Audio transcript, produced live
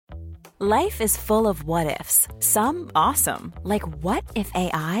Life is full of what-ifs. Some awesome, like what if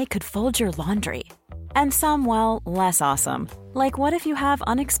AI could fold your laundry? And some, well, less awesome, like what if you have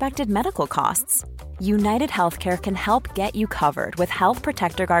unexpected medical costs? United Healthcare can help get you covered with Health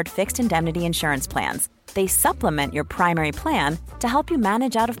Protector Guard fixed indemnity insurance plans. They supplement your primary plan to help you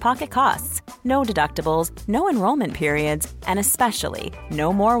manage out-of-pocket costs. No deductibles, no enrollment periods, and especially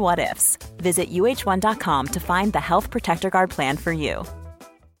no more what-ifs. Visit uh1.com to find the Health Protector Guard plan for you.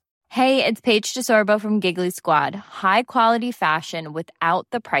 Hey, it's Paige DeSorbo from Giggly Squad. High quality fashion without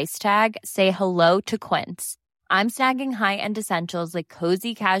the price tag. Say hello to Quince. I'm snagging high-end essentials like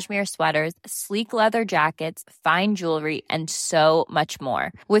cozy cashmere sweaters, sleek leather jackets, fine jewelry, and so much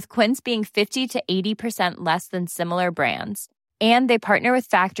more. With Quince being 50 to 80% less than similar brands. And they partner with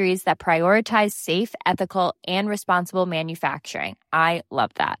factories that prioritize safe, ethical, and responsible manufacturing. I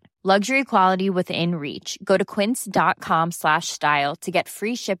love that. Luxury quality within reach. Go to quince.com/style to get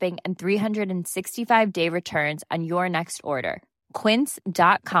free shipping and 365-day returns on your next order.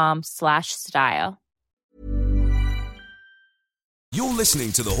 Quince.com/style. You're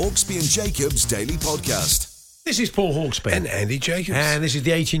listening to the Hawksby and Jacobs Daily Podcast. This is Paul Hawksby. And Andy Jacobs. And this is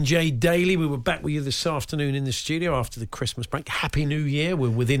the H&J Daily. We were back with you this afternoon in the studio after the Christmas break. Happy New Year. We're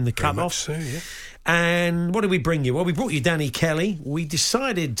within the cut-off. So, yeah. And what did we bring you? Well, we brought you Danny Kelly. We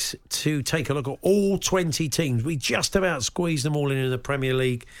decided to take a look at all 20 teams. We just about squeezed them all in the Premier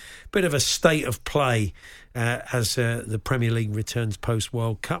League. Bit of a state of play as the Premier League returns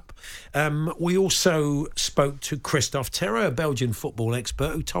post-World Cup. We also spoke to Christophe Terra, a Belgian football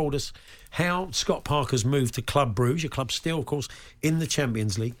expert, who told us how Scott Parker's move to Club Brugge, a club still, of course, in the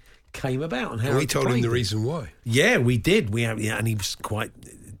Champions League, came about. And how we told him the reason why. Yeah, we did. And he was quite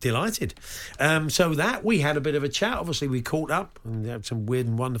delighted. So that we had a bit of a chat. Obviously, we caught up and had some weird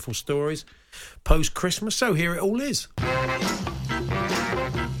and wonderful stories post-Christmas. So here it all is.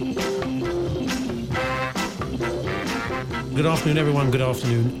 Good afternoon, everyone. Good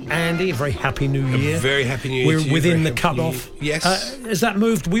afternoon, Andy. A very happy New Year. A very happy New Year. We're to you. within Very the happy cut-off. New Year. Yes. Has that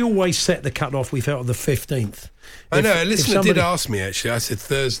moved? We always set the cut-off, we felt, on the 15th. I know. A listener did ask me, actually. I said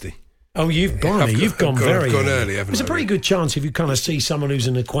Thursday. Oh, you've gone I've gone very I've gone early, haven't I? There's a pretty good chance if you kind of see someone who's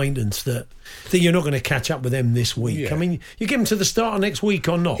an acquaintance that you're not going to catch up with them this week. Yeah. I mean, you give them to the start of next week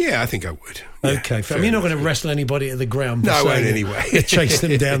or not? Yeah, I think I would. Okay, Yeah, fair. You're not going to wrestle anybody at the ground. No, I won't anyway. Chase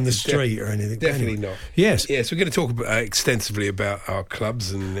them down the street or anything. Definitely anyway. not. Yes. Yes, we're going to talk extensively about our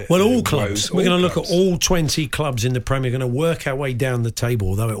clubs. Well, all clubs. We're going to look at all 20 clubs in the Premier. We're going to work our way down the table,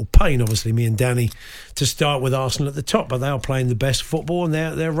 although it will pain, obviously, me and Danny to start with Arsenal at the top, but they are playing the best football and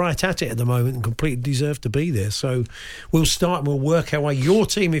they're right at it at the moment and completely deserve to be there. So we'll start and we'll work our way. Your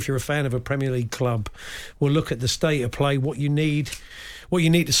team, if you're a fan of a Premier League club, we'll look at the state of play, what you need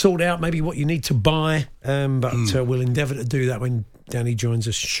to sort out, maybe what you need to buy, but we'll endeavour to do that when Danny joins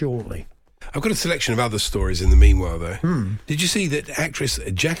us shortly. I've got a selection of other stories in the meanwhile, though. Did you see that actress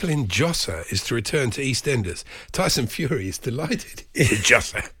Jacqueline Josser is to return to EastEnders? Tyson Fury is delighted.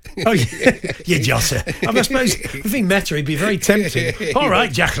 Josser. Oh, yeah, you Josser. I suppose if he met her, he'd be very tempted. All right,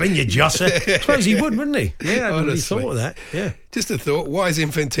 Jacqueline, you Josser. I suppose he would, wouldn't he? Yeah, I really thought of that. Yeah. Just a thought, why is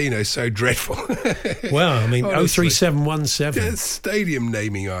Infantino so dreadful? Well, I mean, 03717. Stadium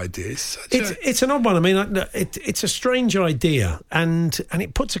naming ideas. It's an odd one. I mean, it's a strange idea, and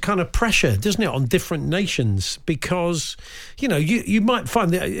it puts a kind of pressure, doesn't it, on different nations? Because, you might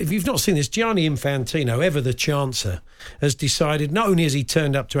find that if you've not seen this, Gianni Infantino, ever the Chancellor, has decided not only has he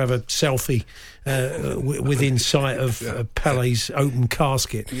turned up to have a selfie within sight of Pele's open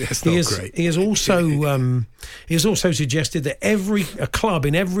casket, great. He has also suggested that a club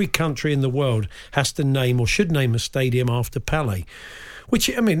in every country in the world has to name or should name a stadium after Pele. Which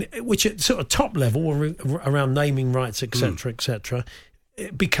at sort of top level around naming rights, etc.,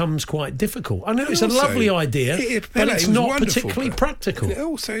 it becomes quite difficult. I know it's also a lovely idea, but it's not particularly practical. And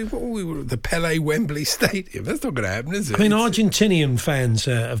also, the Pele Wembley Stadium, that's not going to happen, is it? I mean, Argentinian fans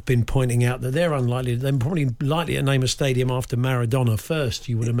have been pointing out that they're probably likely to name a stadium after Maradona first,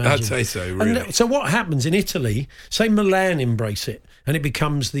 you would imagine. I'd say so, really. And so what happens in Italy, say Milan embrace it, and it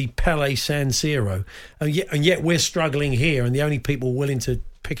becomes the Pele San Siro, and yet we're struggling here, and the only people willing to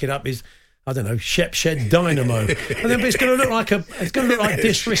pick it up is, I don't know, Shepshed Dynamo. And then it's going to look like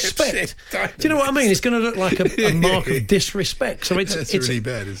disrespect. Do you know what I mean? It's going to look like a mark of disrespect. So it's really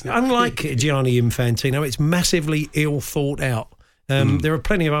bad, isn't it? Unlike Gianni Infantino, it's massively ill thought out. There are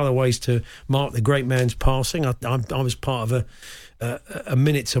plenty of other ways to mark the great man's passing. I was part of a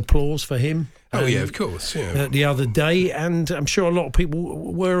minute's applause for him. Oh, yeah, of course, yeah. The other day, and I'm sure a lot of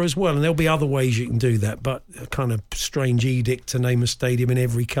people were as well, and there'll be other ways you can do that, but a kind of strange edict to name a stadium in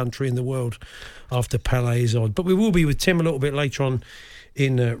every country in the world after Pele is odd. But we will be with Tim a little bit later on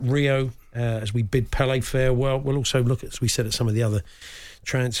in Rio as we bid Pele farewell. We'll also look, as we said, at some of the other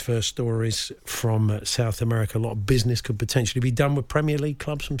transfer stories from South America. A lot of business could potentially be done with Premier League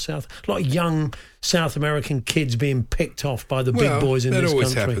clubs from South. A lot of young South American kids being picked off by the big boys in this country. That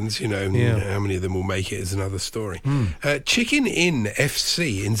always happens, you know. Yeah. How many of them will make it is another story. Chicken Inn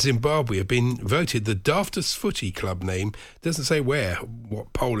FC in Zimbabwe have been voted the daftest footy club name. Doesn't say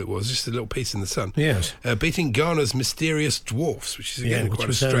what poll it was, just a little piece in the Sun. Yes. Beating Ghana's Mysterious Dwarfs, which is again quite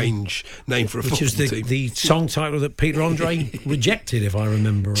a strange name for a football team. Which is the song title that Peter Andre rejected, if I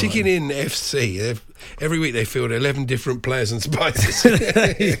remember right. Chicken Inn FC. Every week they field 11 different players and spices.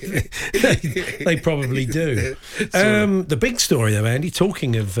 They probably do. The big story, though, Andy,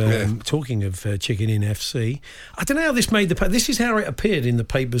 talking of Chicken Inn FC, I don't know how this made the paper. This is how it appeared in the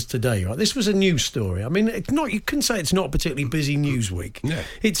papers today, right? This was a news story. I mean, it's not. You couldn't say it's not a particularly busy news week. No.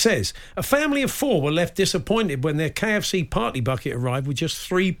 It says, a family of 4 were left disappointed when their KFC party bucket arrived with just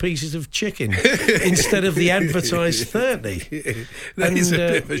 3 pieces of chicken instead of the advertised 30. That is a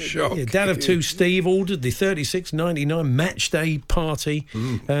bit of a shock. Yeah, dad of 2, Steve, ordered the $36.99 match day party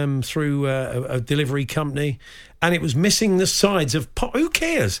through a delivery company, and it was missing the sides of who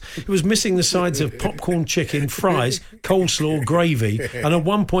cares? It was missing the sides of popcorn chicken, fries, coleslaw, gravy, and a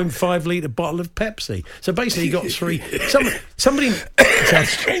 1.5 litre bottle of Pepsi. So basically, you got 3. Somebody.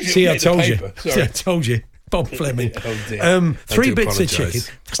 See, I told you. I told you. Bob Fleming. 3 bits of chicken.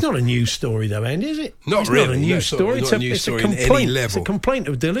 That's not a news story, though, Andy, is it? Not it's really. Not a news story. It's a complaint. any level. It's a complaint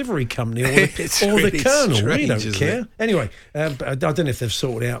of a delivery company or really the Colonel. Strange, we don't care. Anyway, I don't know if they've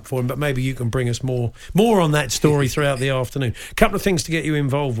sorted it out for him, but maybe you can bring us more on that story throughout the afternoon. A couple of things to get you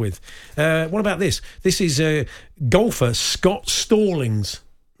involved with. What about this? This is golfer Scott Stallings.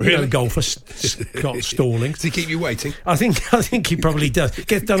 Really? You know, golfer Scott Stallings. Does he keep you waiting? I think he probably does.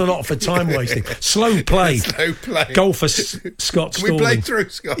 Gets done a lot for time wasting. Slow play. Slow play. Golfer Scott Stallings. Can we play through,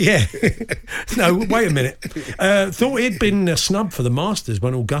 Scott? Yeah. No, wait a minute. Thought he'd been snubbed for the Masters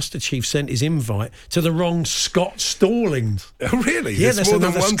when Augusta Chief sent his invite to the wrong Scott Stallings. Oh, really? Yeah, there's more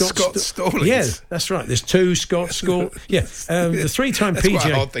than one Scott Stallings. Yeah, that's right. There's 2 Scott Stallings. Yeah, the 3-time That's PGA.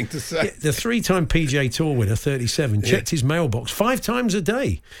 quite a hard thing to say. Yeah, the 3-time PGA Tour winner, 37, checked his mailbox 5 times a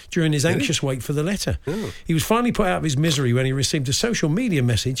day during his anxious wait for the letter. Oh. He was finally put out of his misery when he received a social media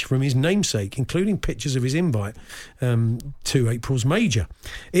message from his namesake, including pictures of his invite to April's major.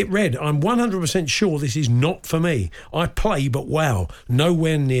 It read, "I'm 100% sure this is not for me. I play, but wow,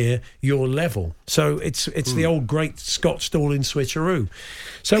 nowhere near your level." So it's the old great Scott Stallings switcheroo.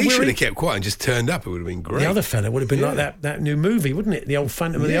 So he should have kept quiet and just turned up. It would have been great. The other fella would have been like that new movie, wouldn't it? The old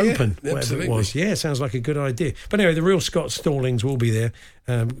Phantom of the Open, whatever absolutely. it was. Yeah, sounds like a good idea. But anyway, the real Scott Stallings will be there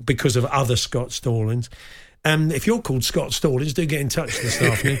because of other Scott Stallings. If you're called Scott Stallings, do get in touch this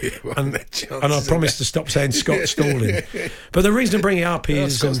afternoon. and I promise to stop saying Scott Stallings. But the reason to bring it up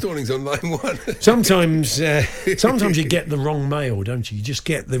is Scott Stallings on line 1. sometimes you get the wrong mail, don't you? You just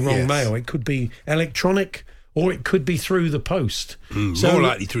get the wrong mail. It could be electronic, or it could be through the post. More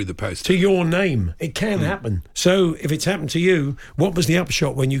likely through the post. To your name. It can happen. So if it's happened to you, what was the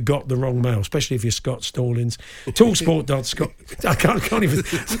upshot when you got the wrong mail, especially if you're Scott Stallings? Talksport.scott... I can't even...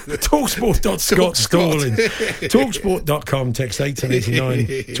 Talksport.scottstallings. Talksport.com, text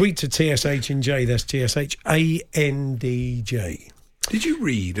 81089. Tweet to TSH&J, that's TSHANDJ. Did you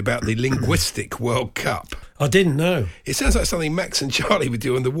read about the Linguistic World Cup? I didn't know. It sounds like something Max and Charlie would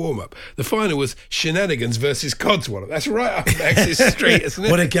do on the warm-up. The final was Shenanigans versus Codswallop. That's right up Max's street, isn't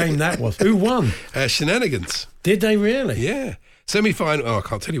it? What a game that was. Who won? Shenanigans. Did they really? Yeah. Semi-final. Oh, I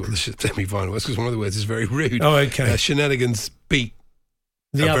can't tell you what the semi-final was because one of the words is very rude. Oh, okay. Shenanigans beat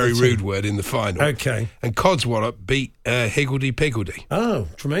The a other very team. rude word in the final. Okay. And Codswallop beat Higgledy-Piggledy. Oh,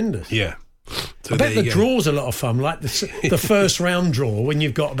 tremendous. Yeah. So I bet there the you go. draw's a lot of fun, like the first round draw when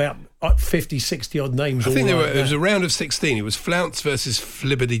you've got about 50, 60 odd names. I think all it was a round of 16. It was Flounce versus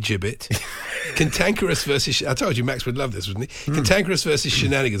Flibberty-Gibbet. Cantankerous versus... I told you Max would love this, wouldn't he? Cantankerous versus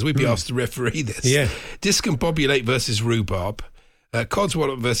Shenanigans. We'd be asked to referee this. Yeah. Discombobulate versus Rhubarb.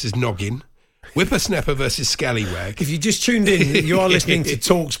 Codswallop versus Noggin. Whippersnapper versus Scallywag. If you just tuned in, you are listening to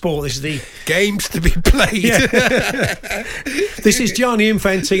Talk Sport. This is the Games to be played. This is Gianni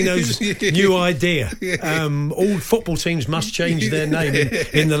Infantino's new idea. All football teams must change their name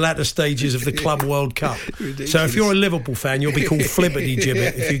in the latter stages of the Club World Cup. Ridiculous. So if you're a Liverpool fan, you'll be called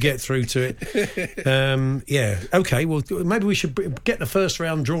Flibberty-Gibbet if you get through to it. Yeah, okay. Well, maybe we should get the first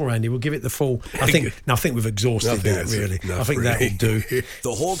round draw, Andy. We'll give it the full. I think we've exhausted that, really. I think that'll do.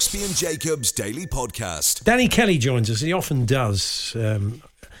 The Hawksby and Jacobs Daily Podcast. Danny Kelly joins us. He often does.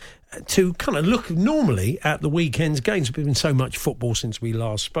 to kind of look normally at the weekend's games. There's been so much football since we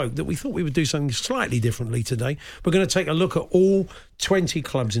last spoke that we thought we would do something slightly differently today. We're going to take a look at all 20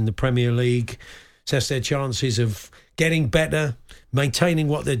 clubs in the Premier League, assess their chances of getting better, maintaining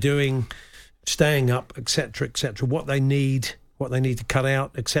what they're doing, staying up, etc., what they need to cut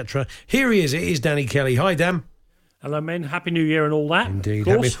out, etc. Here he is. It is Danny Kelly. Hi, Dan. Hello, men. Happy New Year and all that. Indeed.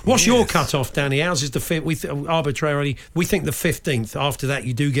 What's your cut-off, Danny? Ours is the 5th. Arbitrarily, we think the 15th. After that,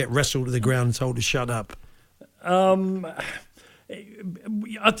 you do get wrestled to the ground and told to shut up.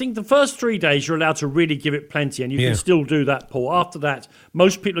 I think the first 3 days you're allowed to really give it plenty, and you can still do that, Paul. After that,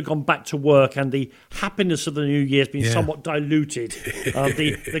 most people have gone back to work, and the happiness of the new year has been somewhat diluted.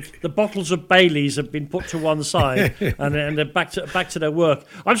 The bottles of Baileys have been put to one side, and they're back to their work.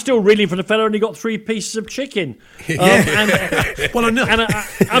 I'm still reeling from the fella who only got 3 pieces of chicken. Well, I know. And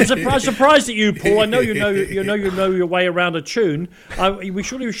I'm surprised at you, Paul. I know you know your way around a tune. We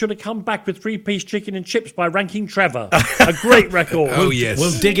should have come back with 3-piece chicken and chips by Ranking Trevor. A great record. Yes.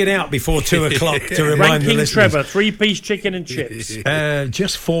 We'll dig it out before 2 o'clock to remind the listeners. Trevor, 3-piece chicken and chips.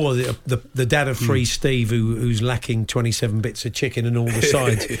 Just for the dad of 3, Steve, who's lacking 27 bits of chicken and all the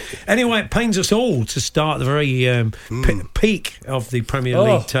sides. Anyway, it pains us all to start the very peak of the Premier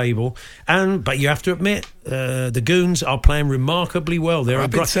League table. But you have to admit, the Goons are playing remarkably well. I've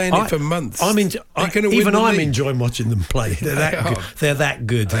been saying it for months. I'm enjoying watching them play. They're that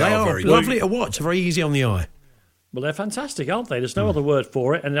good. They are lovely to watch. They're very easy on the eye. Well, they're fantastic, aren't they? There's no other word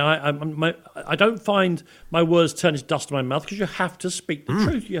for it. And I don't find my words turn into dust in my mouth because you have to speak the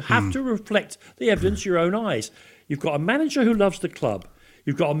truth. You have to reflect the evidence in your own eyes. You've got a manager who loves the club.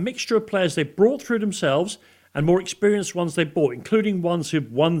 You've got a mixture of players they've brought through themselves and more experienced ones they've bought, including ones who've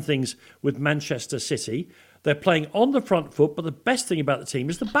won things with Manchester City. They're playing on the front foot, but the best thing about the team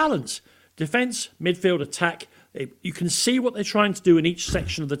is the balance. Defence, midfield, attack. You can see what they're trying to do in each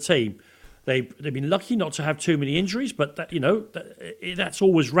section of the team. They've been lucky not to have too many injuries, but that's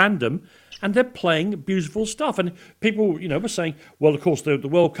always random. And they're playing beautiful stuff. And people, were saying, well, of course, the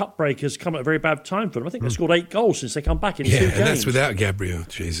World Cup break has come at a very bad time for them. I think they've scored 8 goals since they come back in 2 games. And that's without Gabriel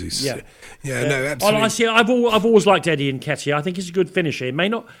Jesus. No, absolutely. I've always liked Eddie Nketiah. I think he's a good finisher. He may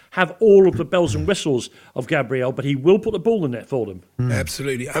not have all of the bells and whistles of Gabriel, but he will put the ball in the net for them.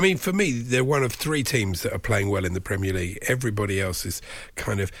 Absolutely. I mean, for me, they're one of 3 teams that are playing well in the Premier League. Everybody else is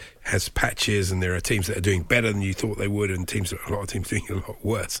kind of has patches, and there are teams that are doing better than you thought they would, and a lot of teams doing a lot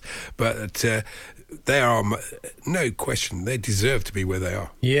worse. But they are, no question, they deserve to be where they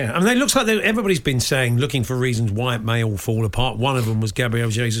are. Yeah, I mean, it looks like everybody's been looking for reasons why it may all fall apart. One of them was Gabriel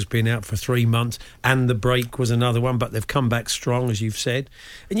Jesus being out for 3 months, and the break was another one, but they've come back strong, as you've said.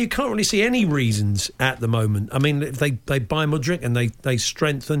 And you can't really see any reasons at the moment. I mean, if they buy Mudryk and they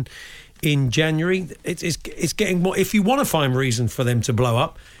strengthen in January, it's getting more. If you want to find reason for them to blow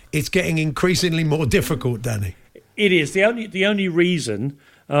up, it's getting increasingly more difficult, Danny. It is. The only reason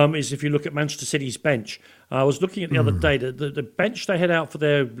is if you look at Manchester City's bench. I was looking at the other day, the bench they had out for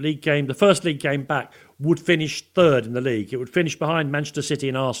their league game, the first league game back, would finish 3rd in the league. It would finish behind Manchester City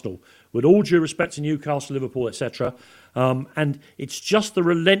and Arsenal, with all due respect to Newcastle, Liverpool, etc. And it's just the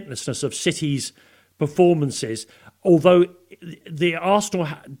relentlessness of City's performances, although the Arsenal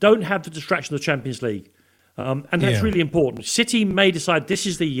don't have the distraction of the Champions League. And that's really important. City may decide this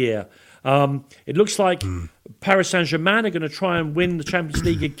is the year. It looks like Paris Saint-Germain are going to try and win the Champions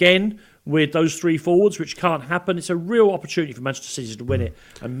League again with those 3 forwards, which can't happen. It's a real opportunity for Manchester City to win it,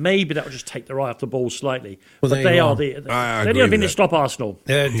 and maybe that will just take their eye off the ball slightly. Well, but they're the only thing to stop Arsenal.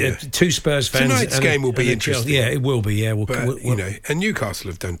 2 Spurs fans. Tonight's game will be interesting. Yeah, it will be. Yeah, and Newcastle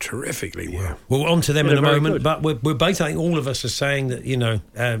have done terrifically well. We'll on to them in a moment, good. But we're both, I think, all of us are saying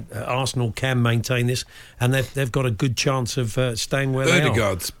that Arsenal can maintain this, and they've got a good chance of staying where they are.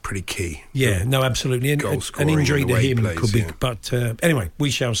 Odegaard's pretty key. Yeah, no, absolutely. An injury to him could be, but anyway,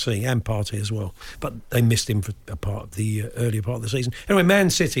 we shall see. And Partey as well, but they missed him for a part of the earlier part of the season. Anyway, Man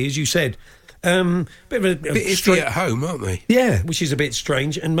City, as you said, bit of a bit iffy at home, aren't they? Yeah, which is a bit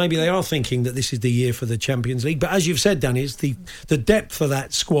strange, and maybe they are thinking that this is the year for the Champions League. But as you've said, Danny, it's the depth of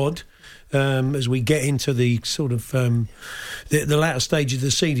that squad as we get into the sort of the latter stage of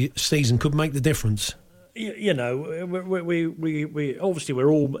the season could make the difference. We obviously we're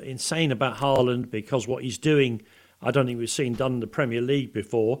all insane about Haaland because what he's doing, I don't think we've seen done in the Premier League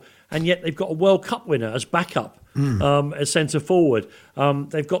before, and yet they've got a World Cup winner as backup, as centre forward.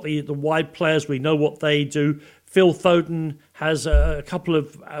 They've got the wide players. We know what they do. Phil Foden has a couple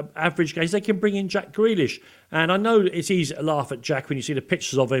of average games. They can bring in Jack Grealish, and I know it's easy to laugh at Jack when you see the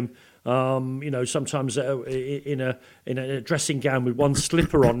pictures of him Sometimes in a dressing gown with one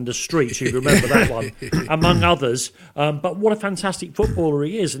slipper on in the street. You remember that one, among others. But what a fantastic footballer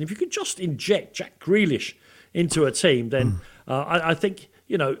he is. And if you could just inject Jack Grealish into a team, then I think,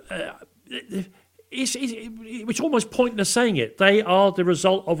 it's almost pointless saying it. They are the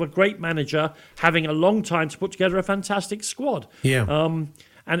result of a great manager having a long time to put together a fantastic squad. Yeah.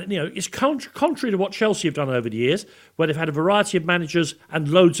 And it's contrary to what Chelsea have done over the years, where they've had a variety of managers and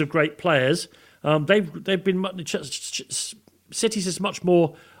loads of great players. They've been City's is much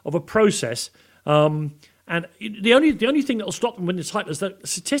more of a process. And the only thing that will stop them winning the title is that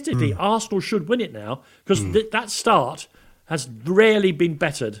statistically Arsenal should win it now, because that start has rarely been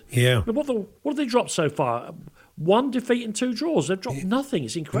bettered. Yeah. What have they dropped so far? 1 defeat and 2 draws. They've dropped nothing.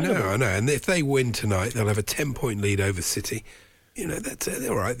 It's incredible. No, I know. And if they win tonight, they'll have a 10-point lead over City. That's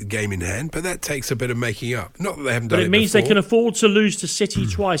all right, the game in hand, but that takes a bit of making up. Not that they haven't done it before. But it means they can afford to lose to City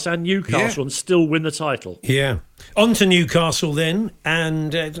twice and Newcastle and still win the title. Yeah. On to Newcastle then,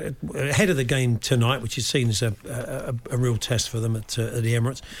 and ahead of the game tonight, which is seen as a real test for them at the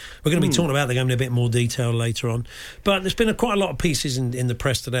Emirates. We're going to be talking about the game in a bit more detail later on. But there's been quite a lot of pieces in the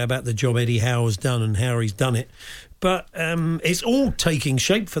press today about the job Eddie Howe has done and how he's done it. But it's all taking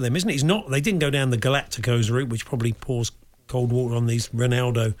shape for them, isn't it? They didn't go down the Galacticos route, which probably pours cold water on these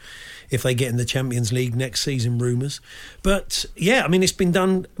Ronaldo if they get in the Champions League next season, rumours. But yeah, I mean, it's been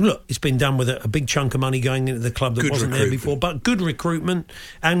done. Look, it's been done with a big chunk of money going into the club that wasn't there before, but good recruitment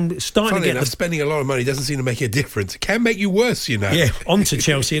and starting Funny to get enough, spending a lot of money doesn't seem to make a difference. It can make you worse, Yeah, on to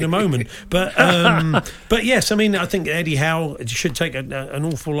Chelsea in a moment. But yes, I mean, I think Eddie Howe should take an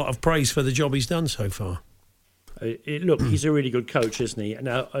awful lot of praise for the job he's done so far. Look, he's a really good coach, isn't he?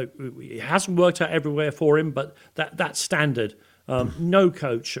 Now, it hasn't worked out everywhere for him, but that's standard. No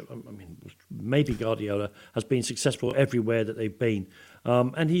coach, maybe Guardiola, has been successful everywhere that they've been.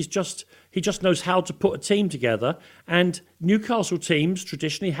 And he just knows how to put a team together. And Newcastle teams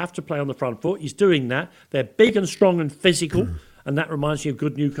traditionally have to play on the front foot. He's doing that. They're big and strong and physical, and that reminds me of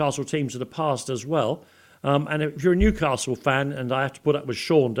good Newcastle teams of the past as well. And if you're a Newcastle fan, and I have to put up with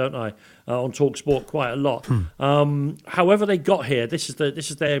Sean, don't I, on TalkSport quite a lot. However they got here, this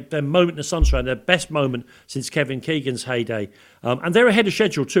is their moment in the sunshine, their best moment since Kevin Keegan's heyday. And they're ahead of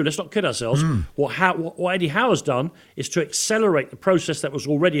schedule too. Let's not kid ourselves. What Eddie Howe has done is to accelerate the process that was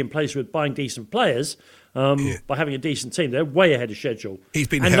already in place with buying decent players. By having a decent team, they're way ahead of schedule. He's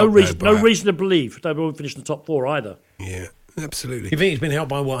been and helped no reason to believe they won't finish in the top 4 either. Yeah. Absolutely. You think he's been helped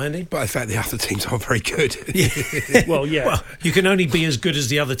by what, Andy? By the fact the other teams aren't very good. Well, yeah. Well, you can only be as good as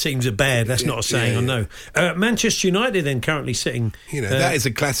the other teams are bad. That's not a saying, I know. Manchester United then currently sitting... that is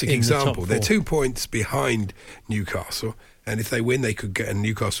a classic example. They're 2 points behind Newcastle, and if they win, they could get, and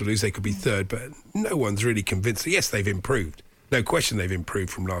Newcastle lose, they could be third, but no one's really convinced. Yes, they've improved. No question they've improved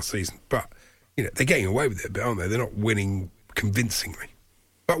from last season, but they're getting away with it a bit, aren't they? They're not winning convincingly,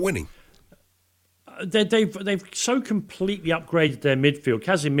 but winning. They've so completely upgraded their midfield.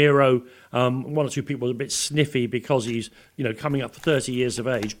 Casemiro, one or two people are a bit sniffy because he's coming up for 30 years of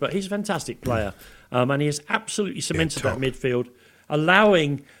age, but he's a fantastic player, and he has absolutely cemented that midfield,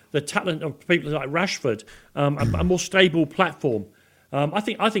 allowing the talent of people like Rashford a more stable platform. I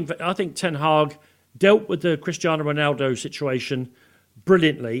think Ten Hag dealt with the Cristiano Ronaldo situation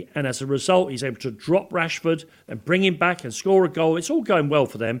brilliantly, and as a result, he's able to drop Rashford and bring him back and score a goal. It's all going well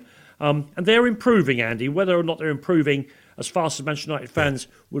for them. And they're improving, Andy. Whether or not they're improving as fast as Manchester United fans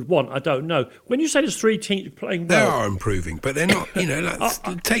would want, I don't know. When you say there's 3 teams playing well... They are improving, but they're not,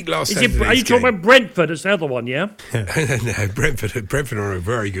 take last Saturday's Are you talking about Brentford as the other one, yeah? No, Brentford are on a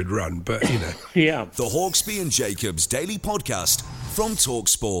very good run, but, Yeah. The Hawksby and Jacobs Daily Podcast from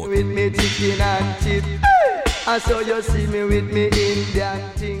TalkSport. With me chicken and chip. I saw you see me with me Indian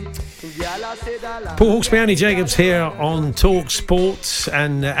thing. Paul Hawksby, Andy Jacobs here on TalkSport,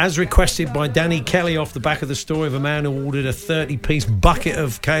 and as requested by Danny Kelly off the back of the story of a man who ordered a 30-piece bucket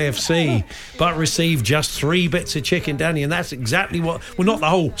of KFC but received just 3 bits of chicken, Danny, and that's exactly what, well, not the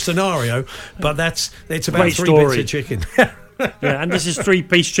whole scenario, but it's about Great 3 story. bits of chicken. Yeah, and this is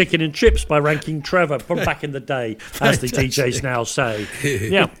 3-piece chicken and chips by Ranking Trevor from back in the day, as the DJs now say.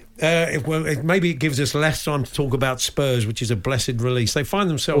 Yeah. Maybe it gives us less time to talk about Spurs, which is a blessed release. They somehow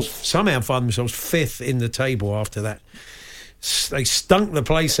find themselves 5th in the table after that. They stunk the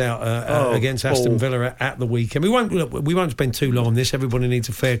place out against Aston Villa at the weekend. We won't spend too long on this. Everybody needs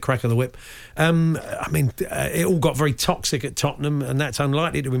a fair crack of the whip. It all got very toxic at Tottenham, and that's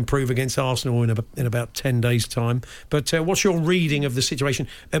unlikely to improve against Arsenal in about 10 days' time. But what's your reading of the situation?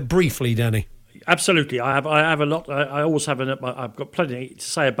 Briefly, Danny. Absolutely, I have a lot. I always have I've got plenty to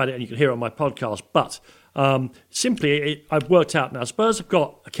say about it, and you can hear it on my podcast. But Simply, I've worked out now. Spurs have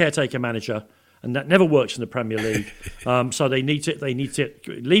got a caretaker manager, and that never works in the Premier League. So they need to.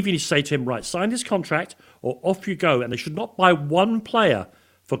 Levy needs to say to him, right, sign this contract, or off you go. And they should not buy one player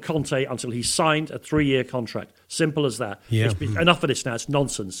for Conte until he's signed a 3-year contract. Simple as that. Yeah. Enough of this now. It's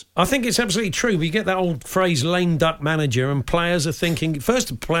nonsense. I think it's absolutely true. We get that old phrase, lame duck manager, and players are thinking,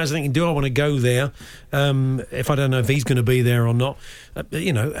 do I want to go there if I don't know if he's going to be there or not?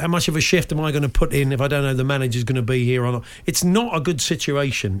 How much of a shift am I going to put in if I don't know the manager's going to be here or not? It's not a good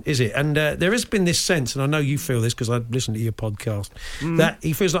situation, is it? And there has been this sense, and I know you feel this because I listened to your podcast, that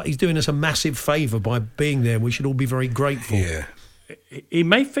he feels like he's doing us a massive favour by being there. We should all be very grateful. Yeah. He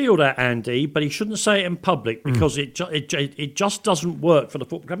may feel that, Andy, but he shouldn't say it in public because it just doesn't work for the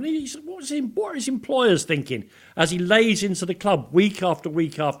football club. I mean, what are his employers thinking as he lays into the club week after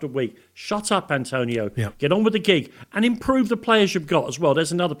week after week? Shut up, Antonio. Yeah. Get on with the gig and improve the players you've got as well.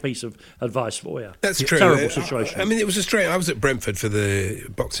 There's another piece of advice for you. That's true. Terrible situation. I mean, it was a strange. I was at Brentford for the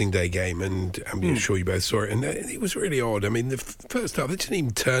Boxing Day game, and I'm sure you both saw it, and it was really odd. I mean, the first half, they didn't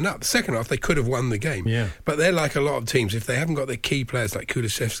even turn up. The second half, they could have won the game. Yeah. But they're like a lot of teams. If they haven't got their key players like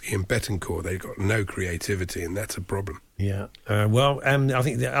Kulusevski and Betancourt, they've got no creativity, and that's a problem. Yeah, I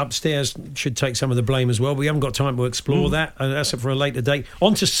think the upstairs should take some of the blame as well. We haven't got time to explore that. That's for a later date.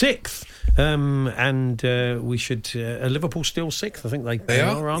 On to 6th. We should... Liverpool still 6th. I think they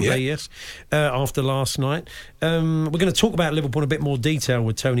are, aren't they? Yes. After last night. We're going to talk about Liverpool in a bit more detail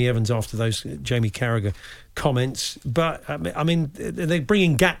with Tony Evans after those Jamie Carragher comments. But, I mean, they're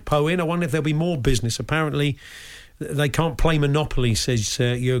bringing Gakpo in. I wonder if there'll be more business. Apparently... They can't play Monopoly, says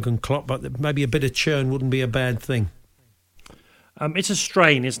Jurgen Klopp, but maybe a bit of churn wouldn't be a bad thing. It's a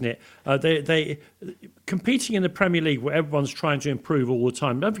strain, isn't it? They competing in the Premier League where everyone's trying to improve all the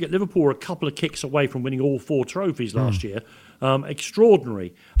time. Don't forget, Liverpool were a couple of kicks away from winning all 4 trophies last year.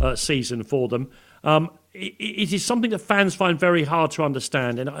 Extraordinary season for them. It is something that fans find very hard to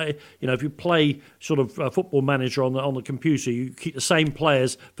understand. And if you play sort of Football Manager on the computer, you keep the same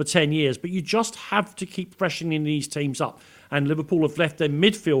players for 10 years, but you just have to keep freshening these teams up. And Liverpool have left their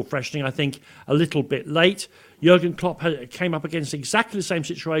midfield freshening, I think, a little bit late. Jurgen Klopp came up against exactly the same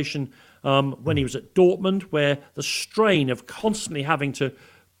situation when he was at Dortmund, where the strain of constantly having to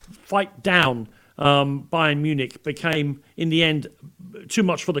fight down Bayern Munich became, in the end, too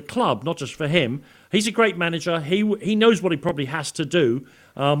much for the club, not just for him. He's a great manager. He knows what he probably has to do,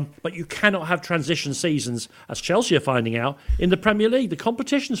 but you cannot have transition seasons, as Chelsea are finding out, in the Premier League. The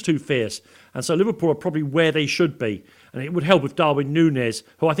competition's too fierce. And so Liverpool are probably where they should be. And it would help with Darwin Núñez,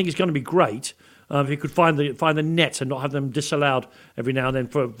 who I think is going to be great, if he could find the net and not have them disallowed every now and then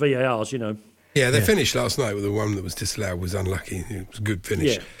for VARs, Yeah, they finished last night with the one that was disallowed was unlucky. It was a good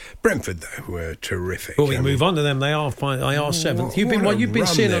finish. Yeah. Brentford, though, were terrific. Well, we move on to them. They are 7th. You've been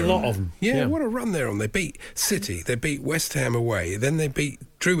seeing a lot of them. Yeah, what a run they're on. They beat City. They beat West Ham away. Then they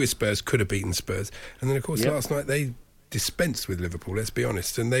drew with Spurs, could have beaten Spurs. And then, of course, last night they dispensed with Liverpool, let's be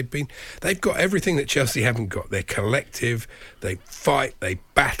honest. And they've got everything that Chelsea haven't got. They're collective. They fight. They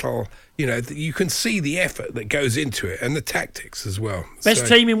battle. You can see the effort that goes into it and the tactics as well. Best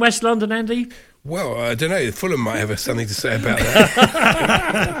team in West London, Andy? Well, I don't know. Fulham might have something to say about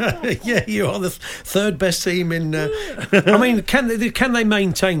that. Yeah, you are the 3rd best team in... I mean, can they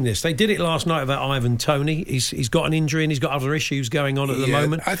maintain this? They did it last night about Ivan Toney. He's got an injury and he's got other issues going on at the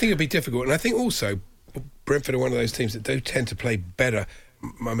moment. I think it'll be difficult. And I think also Brentford are one of those teams that do tend to play better.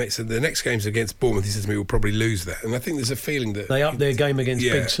 My mate said the next game's against Bournemouth. He says to me, we'll probably lose that. And I think there's a feeling that... They up their game against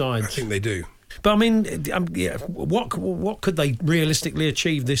big sides. I think they do. But I mean, what could they realistically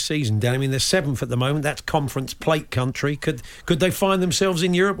achieve this season, Dan? I mean, they're 7th at the moment. That's Conference Plate country. Could they find themselves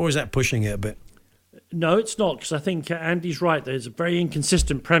in Europe, or is that pushing it a bit? No, it's not, because I think Andy's right. There's a very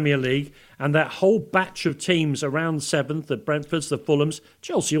inconsistent Premier League, and that whole batch of teams around 7th, the Brentfords, the Fulhams,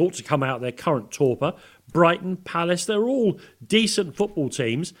 Chelsea ought to come out of their current torpor. Brighton, Palace, they're all decent football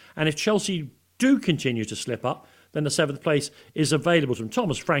teams, and if Chelsea do continue to slip up, then the 7th place is available to him.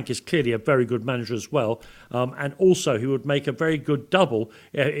 Thomas Frank is clearly a very good manager as well, and also he would make a very good double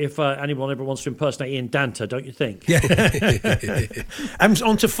if anyone ever wants to impersonate Ian Danta, don't you think? Yeah. And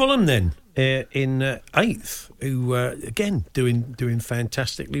on to Fulham then, in 8th, who again doing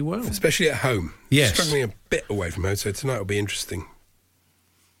fantastically well, especially at home. Yes, struggling a bit away from home, so tonight will be interesting.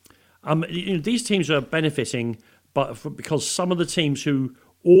 These teams are benefiting, because some of the teams who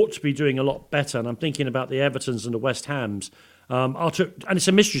ought to be doing a lot better, and I'm thinking about the Evertons and the West Hams, and it's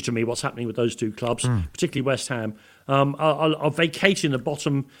a mystery to me what's happening with those two clubs, particularly West Ham, are vacating the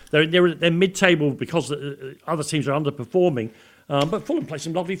bottom. They're mid-table because other teams are underperforming. But Fulham play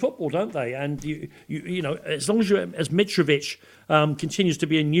some lovely football, don't they? And you know, as long as Mitrovic continues to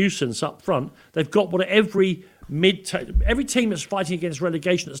be a nuisance up front, they've got what every team that's fighting against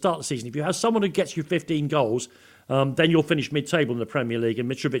relegation at the start of the season. If you have someone who gets you 15 goals, then you'll finish mid-table in the Premier League, and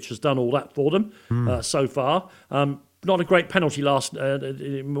Mitrovic has done all that for them so far. Not a great penalty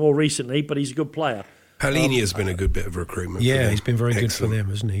more recently, but he's a good player. Palini has been a good bit of recruitment. Yeah, he's been very good for them,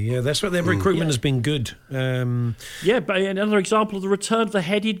 hasn't he? Yeah, that's what their recruitment has been good. Yeah, but another example of the return of the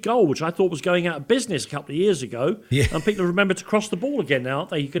headed goal, which I thought was going out of business a couple of years ago. Yeah. And people remember to cross the ball again now, aren't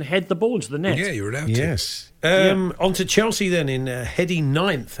they? You can head the ball into the net. Yeah, you're allowed to. Yes. On to Chelsea then in heading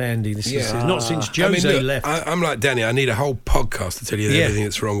ninth, Andy. This is not since Jose left. I'm like Danny, I need a whole podcast to tell you everything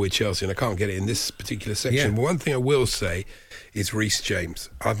that's wrong with Chelsea, and I can't get it in this particular section. But one thing I will say is Reece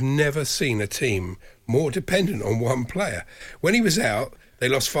James. I've never seen a team more dependent on one player. When he was out, they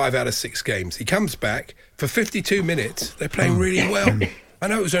lost 5 out of 6 games. He comes back for 52 minutes. They're playing really well. I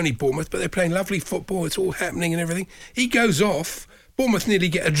know it was only Bournemouth, but they're playing lovely football. It's all happening and everything. He goes off. Bournemouth nearly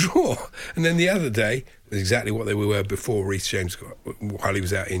get a draw. And then the other day, it was exactly what they were before Reece James while he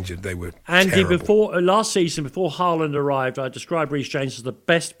was out injured. They were Andy, terrible. Last season, before Haaland arrived, I described Reece James as the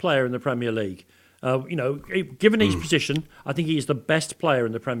best player in the Premier League. Given his position, I think he is the best player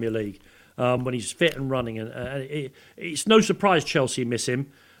in the Premier League. When he's fit and running, and it's no surprise Chelsea miss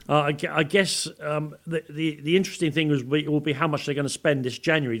him. I guess the interesting thing will be how much they're going to spend this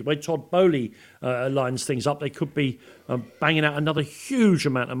January. The way Todd Bowley lines things up, they could be banging out another huge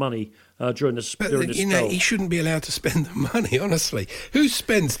amount of money during this spell. He shouldn't be allowed to spend the money, honestly. Who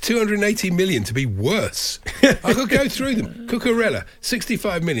spends 280 million to be worse? I could go through them. Cucurella,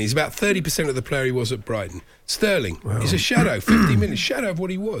 65 million. He's about 30% of the player he was at Brighton. Sterling, he's a shadow, 50 million, shadow of what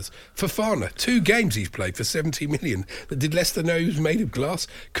he was. Fofana, 2 games he's played for 70 million. But did Leicester know he was made of glass?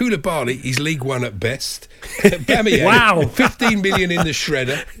 Koulibaly, he's League One at best. Bamiyang, 15 million in the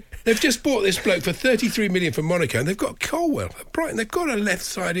shredder. They've just bought this bloke for 33 million from Monaco, and they've got Colwell at Brighton. They've got a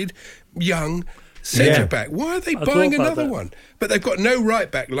left-sided, young centre-back. Why are they buying another one? But they've got no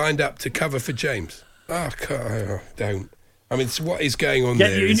right-back lined up to cover for James. Don't. I mean, what is going on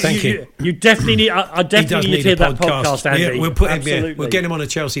there? Thank you. You definitely need. I definitely need to hear that podcast, Andy. We'll put him. We'll get him on a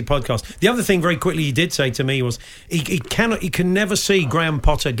Chelsea podcast. The other thing, very quickly, he did say to me was he can never see Graham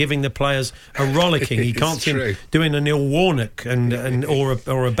Potter giving the players a rollicking. He can't see him doing a Neil Warnock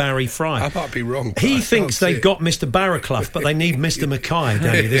or a Barry Fry. I might be wrong. He thinks they've got Mr. Barraclough, but they need Mr. Mackay.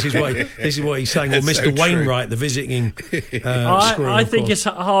 Danny. This is what he's saying. Or Mr. Wainwright, the visiting. I think it's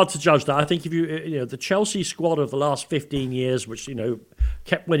hard to judge that. I think if the Chelsea squad of the last 15 years, which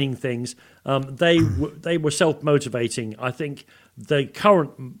kept winning things, they were self-motivating. I think the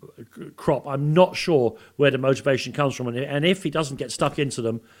current crop, I'm not sure where the motivation comes from, and if he doesn't get stuck into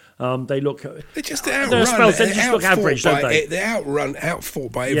them, they look. They just outrun. They just look average, don't they? They're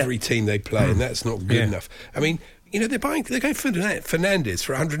outfought by every team they play, and that's not good enough. I mean, they're going for Fernandes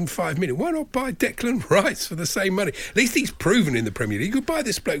for 105 million. Why not buy Declan Rice for the same money? At least he's proven in the Premier League. You could buy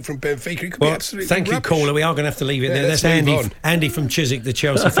this bloke from Benfica. He could be absolutely thank rubbish. you, caller. We are going to have to leave it there. That's Andy from Chiswick, the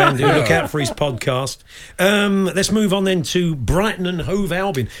Chelsea fan. Do look out for his podcast. Let's move on then to Brighton and Hove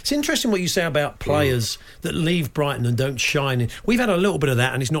Albion. It's interesting what you say about players that leave Brighton and don't shine. We've had a little bit of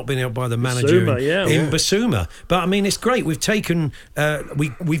that, and it's not been helped by the manager in Basuma. But I mean, it's great. We've taken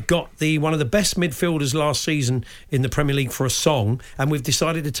we've got one of the best midfielders last season in the Premier League for a song, and we've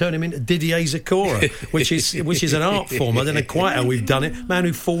decided to turn him into Didier Zakora, which is an art form. I don't know quite how we've done it. Man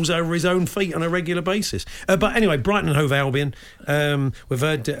who falls over his own feet on a regular basis. But anyway, Brighton and Hove Albion. We've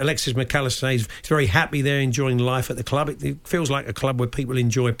heard Alexis McAllister say he's very happy there, enjoying life at the club. It feels like a club where people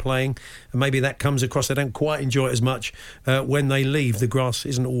enjoy playing, and maybe that comes across. They don't quite enjoy it as much when they leave. The grass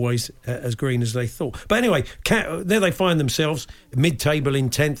isn't always as green as they thought. But anyway, there they find themselves, mid-table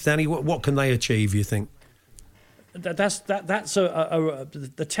in 10th. Danny, what can they achieve, you think? That's the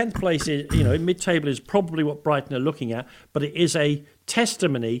 10th place is, in mid-table is probably what Brighton are looking at, but it is a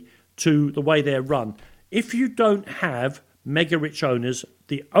testimony to the way they're run. If you don't have mega-rich owners,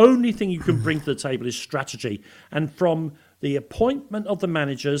 the only thing you can bring to the table is strategy. And from the appointment of the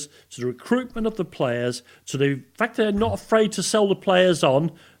managers to the recruitment of the players to the fact they're not afraid to sell the players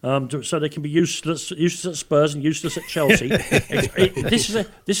on so they can be useless at Spurs and useless at Chelsea. This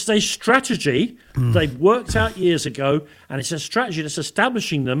is a strategy they've worked out years ago, and it's a strategy that's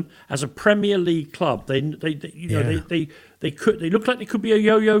establishing them as a Premier League club. They look like they could be a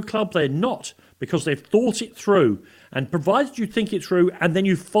yo-yo club. They're not, because they've thought it through. And provided you think it through and then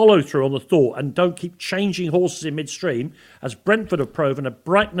you follow through on the thought and don't keep changing horses in midstream, as Brentford have proven and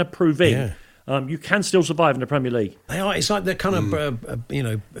Brighton are proving, you can still survive in the Premier League. They are. It's like they're kind of,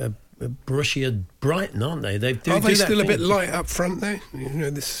 Borussia Brighton, aren't they? Are they still a bit light up front though?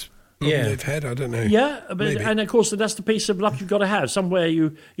 This problem they've had, I don't know. Yeah, and of course that's the piece of luck you've got to have.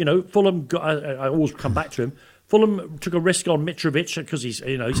 Somewhere Fulham got. I always come back to him. Fulham took a risk on Mitrovic because he's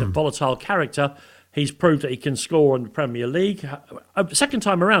a volatile character. He's proved that he can score in the Premier League. Second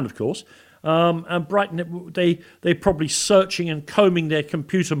time around, of course. And Brighton, they're probably searching and combing their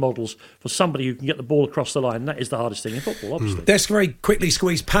computer models for somebody who can get the ball across the line. That is the hardest thing in football, obviously. Let's very quickly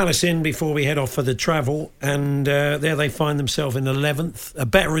squeeze Palace in before we head off for the travel. And there they find themselves in 11th. A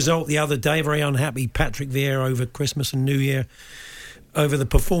better result the other day. Very unhappy Patrick Vieira over Christmas and New Year over the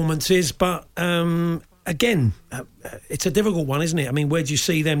performances. But again, it's a difficult one, isn't it? I mean, where do you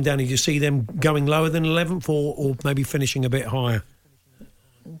see them, Danny? Do you see them going lower than 11th or maybe finishing a bit higher?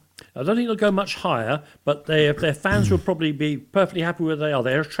 I don't think they'll go much higher, but their fans will probably be perfectly happy where they are.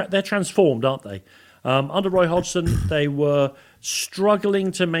 They're transformed, aren't they? Under Roy Hodgson, they were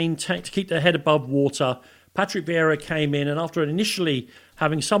struggling to keep their head above water. Patrick Vieira came in, and after initially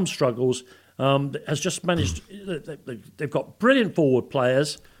having some struggles, has just managed. They've got brilliant forward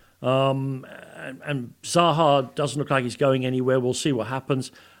players, and Zaha doesn't look like he's going anywhere. We'll see what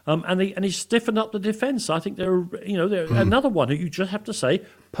happens. And he's stiffened up the defence. I think they're another one who you just have to say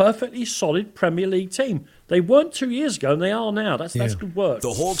perfectly solid Premier League team. They weren't 2 years ago, and they are now. That's good work. The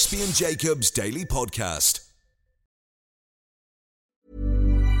Hawksbee and Jacobs Daily Podcast.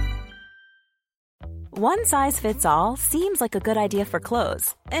 One size fits all seems like a good idea for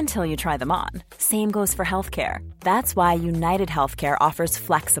clothes until you try them on. Same goes for healthcare. That's why United Healthcare offers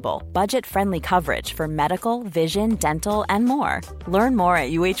flexible, budget-friendly coverage for medical, vision, dental, and more. Learn more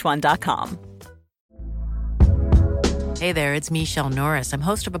at uh1.com. Hey there, it's Michelle Norris. I'm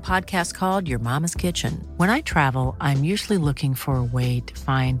host of a podcast called Your Mama's Kitchen. When I travel, I'm usually looking for a way to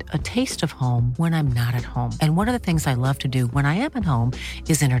find a taste of home when I'm not at home. And one of the things I love to do when I am at home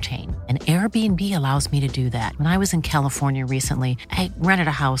is entertain. And Airbnb allows me to do that. When I was in California recently, I rented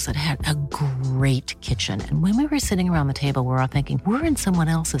a house that had a great kitchen. And when we were sitting around the table, we're all thinking, we're in someone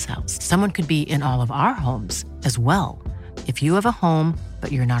else's house. Someone could be in all of our homes as well. If you have a home,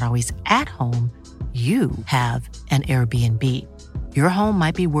 but you're not always at home, you have an Airbnb. Your home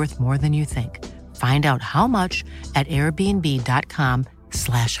might be worth more than you think. Find out how much at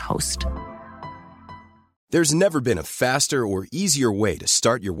airbnb.com/host. There's never been a faster or easier way to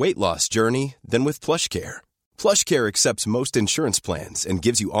start your weight loss journey than with PlushCare. PlushCare accepts most insurance plans and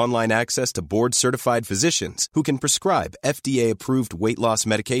gives you online access to board-certified physicians who can prescribe FDA-approved weight loss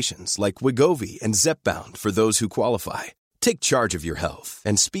medications like Wegovy and Zepbound for those who qualify. Take charge of your health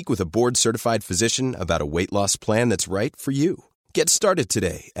and speak with a board-certified physician about a weight loss plan that's right for you. Get started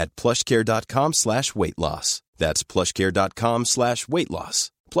today at plushcare.com/weight loss. That's plushcare.com/weight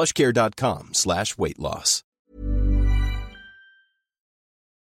loss. plushcare.com/weight loss.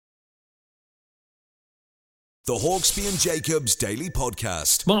 The Hawksbee and Jacobs Daily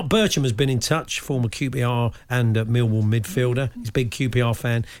Podcast. Mark Bircham has been in touch, former QPR and Millwall midfielder. He's a big QPR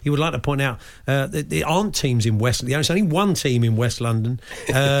fan. He would like to point out that there aren't teams in West. There's only one team in West London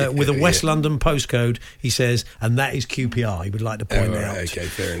with a West London postcode, he says, and that is QPR. He would like to point out. Okay,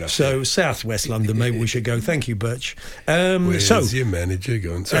 fair enough. So South West London, maybe we should go. Thank you, Birch. Where's your manager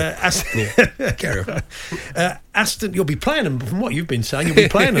going? Carry on. Aston, you'll be playing them, from what you've been saying, you'll be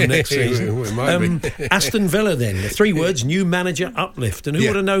playing them next season. Aston Villa then, 3 words, new manager uplift. And who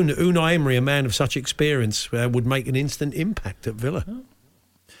would have known that Unai Emery, a man of such experience, would make an instant impact at Villa?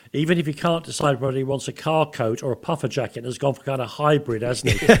 Even if he can't decide whether he wants a car coat or a puffer jacket, has gone for kind of hybrid,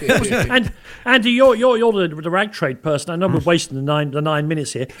 hasn't he? And Andy, you're the rag trade person. I know we're wasting the 9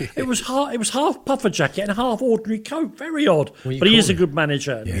 minutes here. It was half puffer jacket and half ordinary coat. Very odd, but he is a good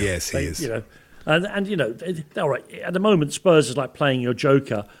manager. Yeah. Yes, he is. And all right. At the moment, Spurs is like playing your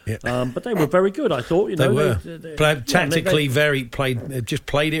Joker, but they were very good. I thought. They were tactically just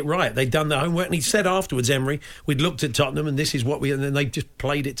played it right. They'd done their homework, and he said afterwards, Emery, we'd looked at Tottenham, and this is what and then they just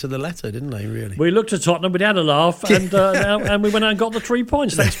played it to the letter, didn't they? Really, we looked at Tottenham, we had a laugh, and we went out and got the 3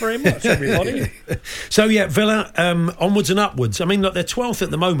 points. Thanks very much, everybody. So Villa onwards and upwards. I mean, look, they're 12th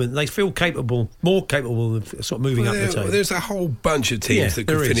at the moment. They feel more capable of sort of moving up the table. There's a whole bunch of teams that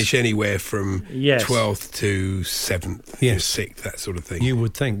could finish anywhere from 12th to 7th, 6th, that sort of thing. You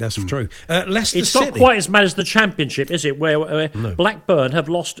would think that's true. Leicester it's City. Not quite as bad as the Championship, is it? Where Blackburn have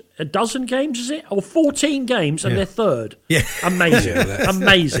lost a dozen games, is it? Or 14 games, and they're third. Yeah. Amazing.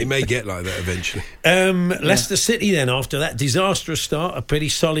 Amazing. They may get like that eventually. Leicester City then, after that disastrous start, a pretty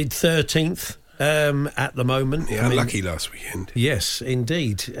solid 13th. At the moment, unlucky last weekend. Yes,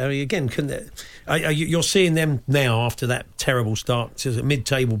 indeed. Again, you're seeing them now after that terrible start,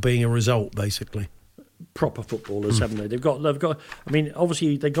 mid-table being a result, basically. proper footballers, haven't they? They've got. I mean,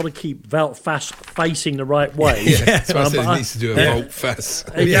 obviously they've got to keep Wout Faes facing the right way. That's why I said he needs to do a Wout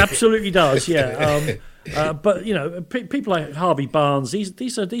Faes. It absolutely does. Yeah. But people like Harvey Barnes,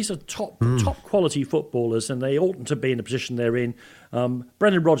 these are top quality footballers, and they oughtn't to be in the position they're in.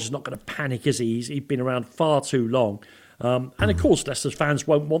 Brendan Rodgers is not going to panic, is he? He's been around far too long. And of course, Leicester's fans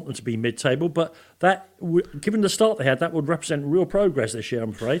won't want them to be mid-table, but given the start they had, that would represent real progress this year, I'm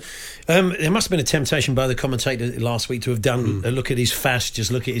afraid. There must have been a temptation by the commentator last week to have done a look at his fast,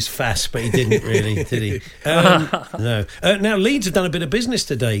 just look at his fast, but he didn't really, did he? No. Now, Leeds have done a bit of business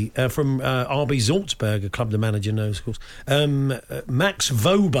today from RB Salzburg, a club the manager knows, of course. Max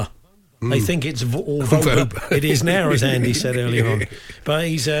Wöber. They think it's all Wöber. It is now, as Andy said earlier on. But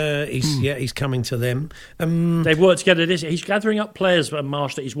he's coming to them. They've worked together. He's gathering up players,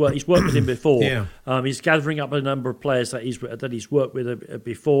 Marsh, that he's worked with him before. Yeah. He's gathering up a number of players that he's worked with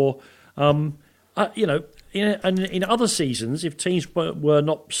before. In other seasons, if teams were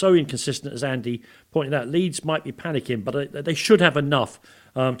not so inconsistent as Andy pointed out, Leeds might be panicking, but they should have enough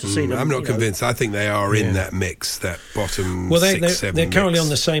to see them. I'm not convinced. I think they are in that mix, that bottom they're currently on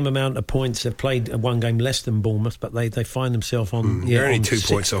the same amount of points. They've played one game less than Bournemouth, but they find themselves on. They're only 2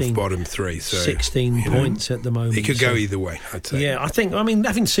 points off bottom three, so 16 points at the moment. It could go either way, I'd say. Yeah,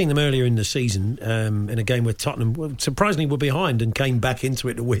 having seen them earlier in the season in a game where Tottenham surprisingly were behind and came back into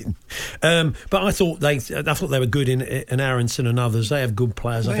it to win. But I thought they were good in Aronson and others. They have good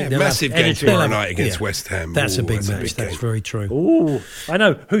players. I think massive game tomorrow night against West Ham. That's a big match. That's very true. Ooh, I know.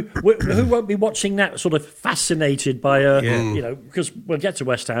 Who won't be watching that sort of fascinated by, because we'll get to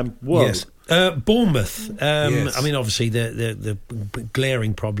West Ham. Whoa. Yes. Bournemouth. Yes. I mean, obviously, the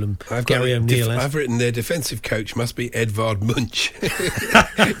glaring problem. Gary O'Neill. I've written their defensive coach must be Edvard Munch.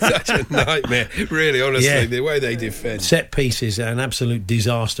 Such a nightmare, really, honestly, the way they defend. Set pieces, an absolute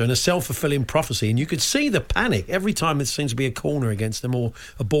disaster and a self-fulfilling prophecy. And you could see the panic every time there seems to be a corner against them or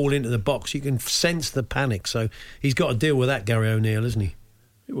a ball into the box. You can sense the panic. So he's got to deal with that, Gary O'Neill, isn't he?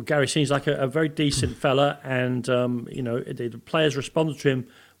 Well, Gary seems like a very decent fella, and the players responded to him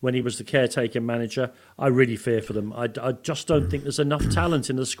when he was the caretaker manager. I really fear for them. I just don't think there's enough talent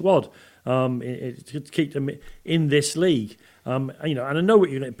in the squad to keep them in this league. And I know what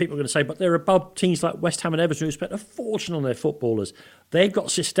people are going to say, but they're above teams like West Ham and Everton who spent a fortune on their footballers. They've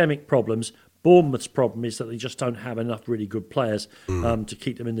got systemic problems. Bournemouth's problem is that they just don't have enough really good players to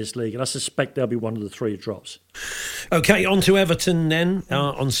keep them in this league, and I suspect they'll be one of the three that drops. OK, on to Everton then,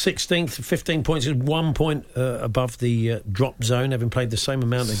 on 16th, 15 points, 1 point above the drop zone, having played the same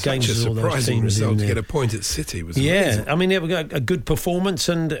amount of games as all those teams. Such a surprising result to get a point at City was amazing. I mean, it was a good performance,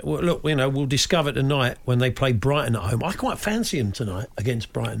 and look, we'll discover tonight when they play Brighton at home. I quite fancy them tonight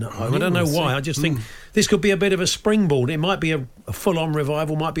against Brighton at home. I don't know why. I just think this could be a bit of a springboard. It might be a full-on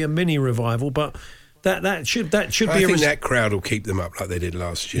revival, might be a mini revival, but that should be. I think that crowd will keep them up like they did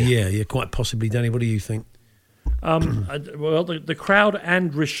last year. Yeah, quite possibly, Danny. What do you think? Well, the crowd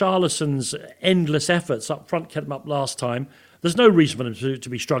and Richarlison's endless efforts up front kept them up last time. There's no reason for them to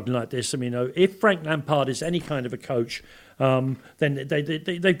be struggling like this. I mean, if Frank Lampard is any kind of a coach, then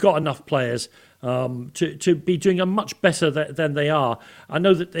they've got enough players to be doing a much better than they are. I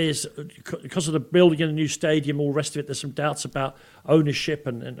know that there's, because of the building of a new stadium, all the rest of it, there's some doubts about ownership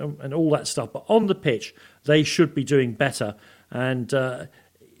and all that stuff. But on the pitch, they should be doing better. And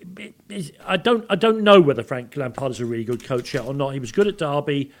I don't know whether Frank Lampard is a really good coach yet or not. He was good at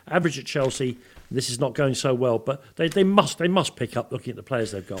Derby, average at Chelsea. This is not going so well, but they must pick up looking at the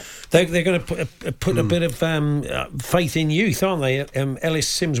players they've got. They're going to put a bit of faith in youth, aren't they? Ellis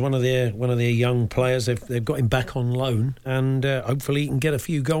Sims, one of their young players, they've got him back on loan, and hopefully he can get a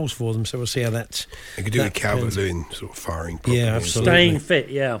few goals for them. So we'll see how that. They could do with Calvert-Lewin sort of firing properly. Yeah, absolutely. Staying fit,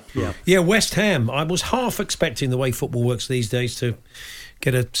 yeah. West Ham. I was half expecting the way football works these days to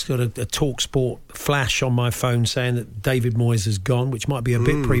get a Talk Sport flash on my phone saying that David Moyes has gone, which might be a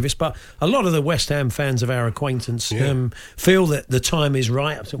bit previous, but a lot of the West Ham fans of our acquaintance feel that the time is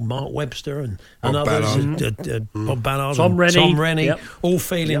right. I think Mark Webster and others, Bob Ballard, Tom Rennie, all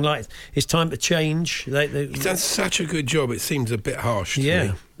feeling like it's time to change. He's done such a good job. It seems a bit harsh to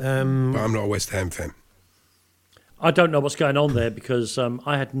me. But I'm not a West Ham fan. I don't know what's going on there, because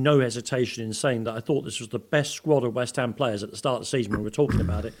I had no hesitation in saying that I thought this was the best squad of West Ham players at the start of the season when we were talking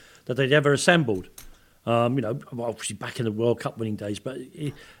about it that they'd ever assembled. Obviously back in the World Cup winning days, but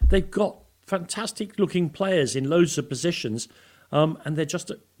they've got fantastic looking players in loads of positions, and they're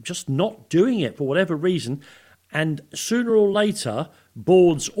just not doing it for whatever reason. And sooner or later,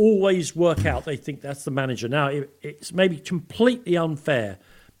 boards always work out they think that's the manager. Now, it's maybe completely unfair,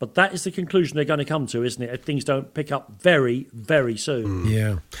 But that is the conclusion they're going to come to, isn't it, if things don't pick up very, very soon.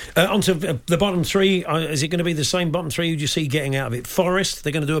 Yeah. On to the bottom three. Is it going to be the same bottom three? Who do you see getting out of it? Forest,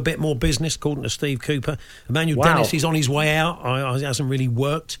 they're going to do a bit more business, according to Steve Cooper. Emmanuel Dennis, he's on his way out. It hasn't really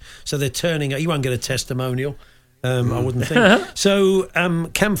worked. So they're turning... He won't get a testimonial, I wouldn't think. So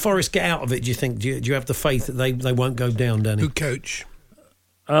can Forest get out of it, do you think? Do you have the faith that they won't go down, Danny? Good coach.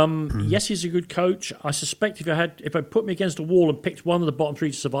 Yes, he's a good coach. I suspect if I put me against a wall and picked one of the bottom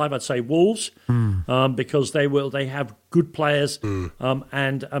three to survive, I'd say Wolves, because they have good players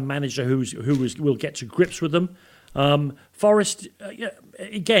and a manager who will get to grips with them. Forest,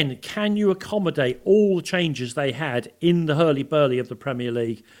 again, can you accommodate all the changes they had in the hurly-burly of the Premier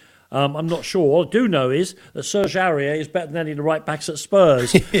League? I'm not sure. All I do know is that Serge Aurier is better than any of the right-backs at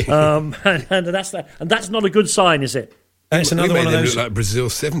Spurs. And that's that. And that's not a good sign, is it? That's another one of those. Look like Brazil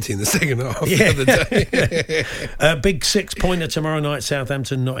 70 in the second half the other day. Big 6-pointer tomorrow night,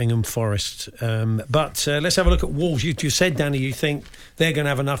 Southampton, Nottingham Forest. But let's have a look at Wolves. You said, Danny, you think they're going to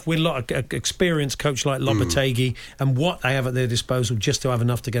have enough with a lot of experienced coach like Lopetegui and what they have at their disposal just to have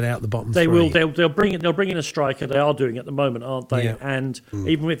enough to get out the bottom three. They'll bring in a striker. They are doing it at the moment, aren't they? Yeah. And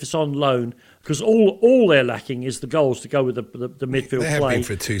even if it's on loan, because all they're lacking is the goals to go with the midfield play. They have been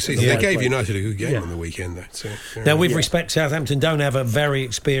for 2 seasons. They gave United a good game on the weekend, though. So, now, with respect, Southampton don't have a very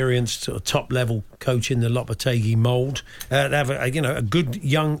experienced sort of top-level coach in the Lopetegui mould. They have a good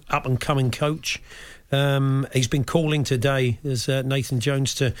young up-and-coming coach. He's been calling today, as Nathan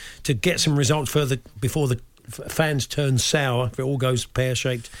Jones, to get some results before the fans turn sour. If it all goes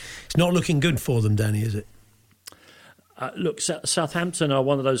pear-shaped, it's not looking good for them, Danny, is it? Look, Southampton are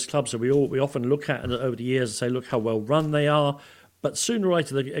one of those clubs that we often look at over the years and say, look how well run they are. But sooner or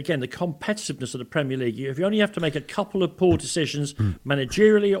later, again, the competitiveness of the Premier League, if you only have to make a couple of poor decisions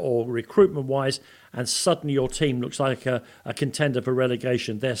managerially or recruitment-wise, and suddenly your team looks like a contender for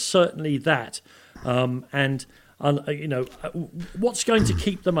relegation, they're certainly that. What's going to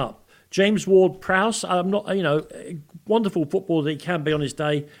keep them up? James Ward-Prowse, wonderful footballer that he can be on his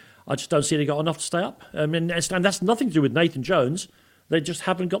day. I just don't see they got enough to stay up. I mean, and that's nothing to do with Nathan Jones. They just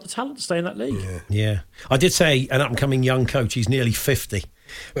haven't got the talent to stay in that league. Yeah. I did say an up-and-coming young coach. He's nearly 50.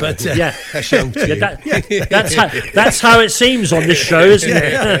 But that's young too. That's how it seems on this show, isn't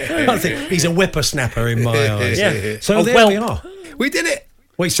it? I think he's a whippersnapper in my eyes. Yeah. So there we are. We did it.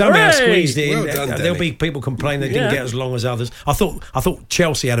 We somehow squeezed it in. Well done, There'll be people complaining they didn't get as long as others. I thought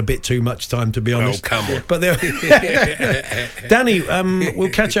Chelsea had a bit too much time, to be honest. Oh, come on. But Danny,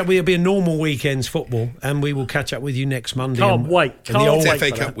 we'll catch up. It'll be a normal weekend's football, and we will catch up with you next Monday. Can't wait. It's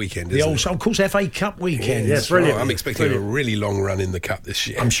FA Cup weekend, isn't it? Of course, FA Cup weekend. Yeah, brilliant. I'm expecting a really long run in the Cup this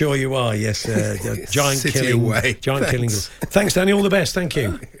year. I'm sure you are, yes. Giant City killing. away. Giant killing. Thanks, Danny. All the best. Thank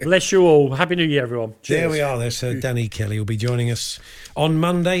you. Bless you all. Happy New Year, everyone. Cheers. There we are. There's Danny Kelly will be joining us on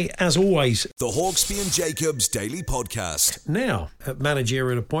Monday, as always. The Hawksby and Jacobs Daily Podcast. Now, a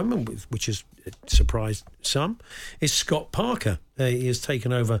managerial appointment, which has surprised some, is Scott Parker. He has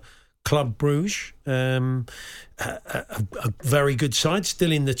taken over Club Bruges, a very good side,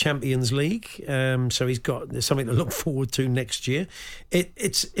 still in the Champions League. So he's got something to look forward to next year.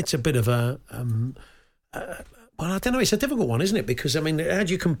 It's a bit of a... well, I don't know. It's a difficult one, isn't it? Because, I mean, how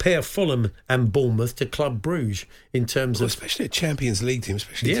do you compare Fulham and Bournemouth to Club Bruges in terms of... Especially a Champions League team,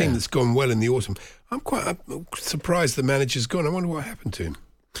 especially a team that's gone well in the autumn. I'm surprised the manager's gone. I wonder what happened to him.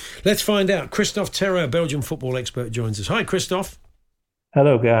 Let's find out. Christophe Terreur, Belgian football expert, joins us. Hi, Christophe.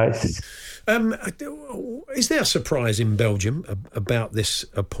 Hello, guys. Is there a surprise in Belgium about this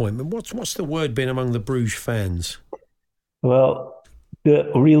appointment? What's the word been among the Bruges fans? Well,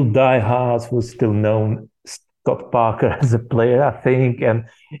 the real diehards will still know Scott Parker as a player, I think, and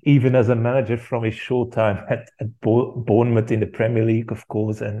even as a manager from his short time at Bournemouth in the Premier League, of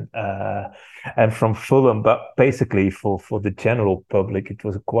course, and from Fulham. But basically, for the general public, it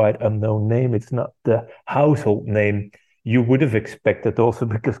was a quite unknown name. It's not the household name you would have expected, also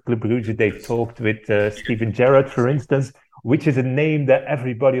because Club Brugge, they talked with Steven Gerrard, for instance, which is a name that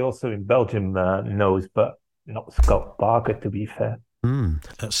everybody also in Belgium knows, but not Scott Parker, to be fair.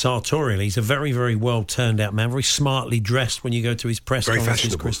 Sartorial, he's a very, very well turned out man, very smartly dressed when you go to his press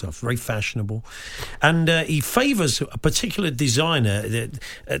conferences, Christophe. Very fashionable. And he favours a particular designer.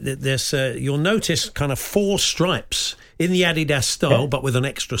 You'll notice kind of 4 stripes in the Adidas style, but with an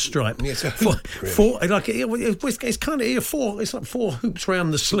extra stripe. Yeah, it's a hoop, four, like it's kind of 4. It's like 4 hoops around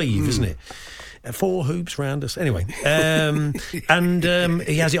the sleeve, isn't it? 4 hoops round us. Anyway, and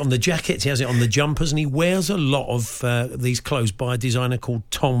he has it on the jackets, he has it on the jumpers, and he wears a lot of these clothes by a designer called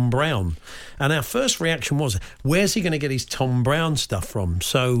Tom Brown. And our first reaction was, where's he going to get his Tom Brown stuff from?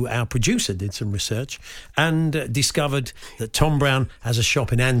 So our producer did some research and discovered that Tom Brown has a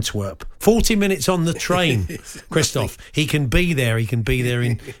shop in Antwerp. 40 minutes on the train, Christoph. He can be there. He can be there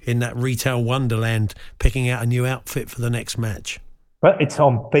in that retail wonderland, picking out a new outfit for the next match. Well, it's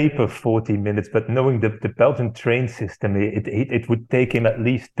on paper 40 minutes, but knowing the Belgian train system, it would take him at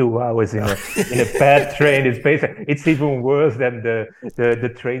least 2 hours in a bad train. It's even worse than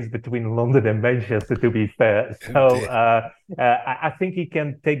the trains between London and Manchester, to be fair. So I think he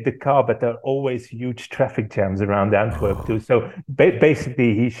can take the car, but there are always huge traffic jams around Antwerp too. So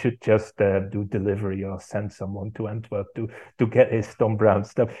basically, he should just do delivery or send someone to Antwerp to get his Tom Brown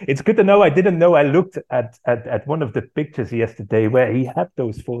stuff. It's good to know. I didn't know. I looked at one of the pictures yesterday where he had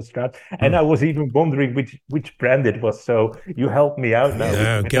those 4 straps, and I was even wondering which brand it was. So you helped me out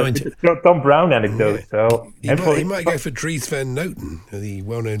now. With Tom Brown anecdote. So he might go for Dries Van Noten, the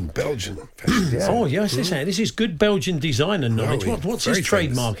well-known Belgian fashion. Yeah. Oh yes, this is good Belgian designer knowledge. What's his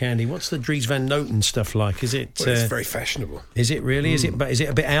trademark, Andy? What's the Dries Van Noten stuff like? Is it? Well, it's very fashionable. Is it really? Is it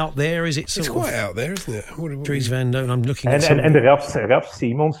a bit out there? Is it? It's quite out there, isn't it? Dries Van Noten. I'm looking at and Raf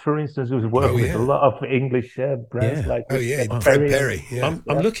Simons, for instance, who's worked with a lot of English brands like Fred Perry. Yeah.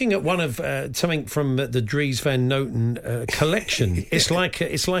 I'm looking at one of something from the Dries Van Noten collection. It's like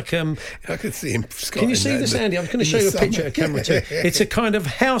I could see him. Can you see this, Andy? I'm going to show you a picture of camera too. It's a kind of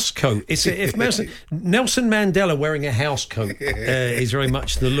house coat. If Nelson Mandela wearing a house coat is very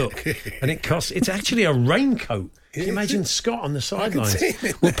much the look, and it's actually a raincoat. Can you imagine Scott on the sidelines?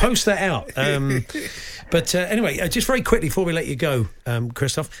 We'll post that out. But anyway, just very quickly before we let you go,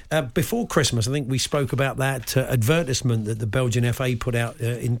 Christoph, before Christmas, I think we spoke about that advertisement that the Belgian FA put out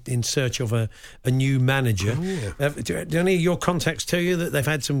in search of a new manager. Oh, yeah. Do any of your contacts tell you that they've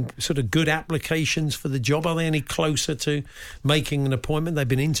had some sort of good applications for the job? Are they any closer to making an appointment? They've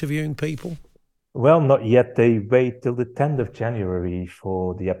been interviewing people? Well, not yet. They wait till the 10th of January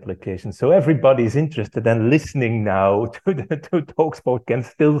for the application. So everybody's interested and listening now to TalkSport can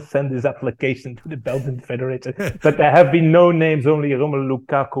still send his application to the Belgian Federation. But there have been no names. Only Romelu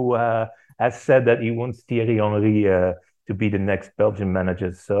Lukaku has said that he wants Thierry Henry to be the next Belgian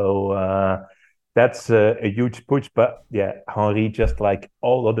manager. So that's a huge push. But yeah, Henry, just like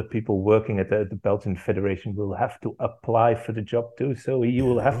all other people working at the Belgian Federation, will have to apply for the job too. So he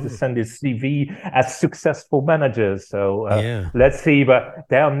will have to send his CV as successful manager. So let's see. But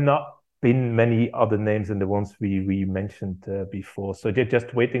there are not been many other names than the ones we mentioned before. So they're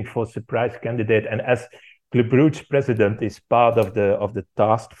just waiting for a surprise candidate. And as Club Brugge president is part of the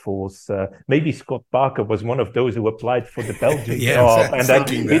task force. Maybe Scott Parker was one of those who applied for the Belgian job, and then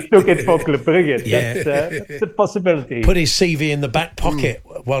he took it for Club Brugge. Yeah. That's a possibility. Put his CV in the back pocket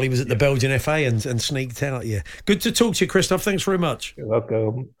while he was at the Belgian FA and sneaked out. Yeah, good to talk to you, Christoph. Thanks very much. You're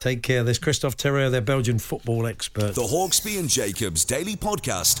welcome. Take care. There's Christoph Terreur, their Belgian football expert. The Hawksbee and Jacobs Daily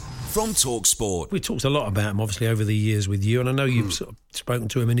Podcast from TalkSport. We talked a lot about him, obviously, over the years with you, and I know you've sort of spoken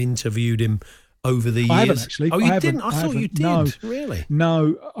to him and interviewed him over the years. I haven't actually. Oh, you didn't? I thought you did. No. Really?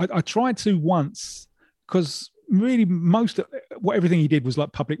 No, I tried to once because really everything he did was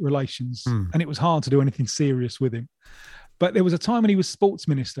like public relations, and it was hard to do anything serious with him. But there was a time when he was sports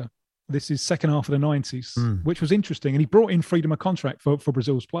minister. This is second half of the 90s, which was interesting. And he brought in freedom of contract for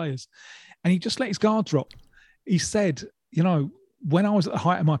Brazil's players. And he just let his guard drop. He said, when I was at the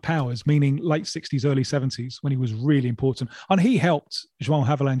height of my powers, meaning late 60s, early 70s, when he was really important, and he helped João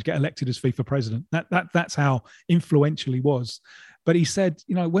Havelange get elected as FIFA president. That's how influential he was. But he said,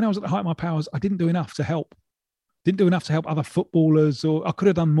 when I was at the height of my powers, I didn't do enough to help. Didn't do enough to help other footballers, or I could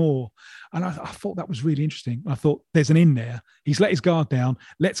have done more. And I thought that was really interesting. I thought there's an in there. He's let his guard down.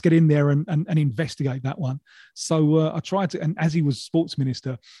 Let's get in there and investigate that one. So I tried to, and as he was sports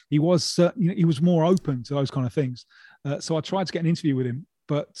minister, he was more open to those kind of things. So I tried to get an interview with him,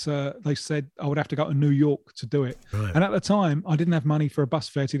 but they said I would have to go to New York to do it. Right. And at the time, I didn't have money for a bus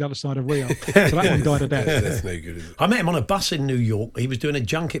fare to the other side of Rio. So that one died a death. That's no good, is it? I met him on a bus in New York. He was doing a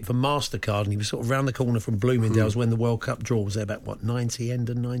junket for MasterCard, and he was sort of round the corner from Bloomingdale's when the World Cup draw was there, about, 90, end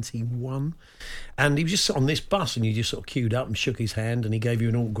of 91? And he was just on this bus, and you just sort of queued up and shook his hand, and he gave you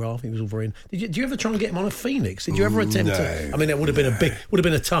an autograph. He was all very... Did you ever try and get him on a Phoenix? Did you ever attempt to... I mean, it would have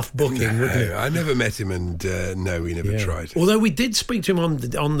been a tough booking, wouldn't it? I never met him, and no, we never tried. Although we did speak to him on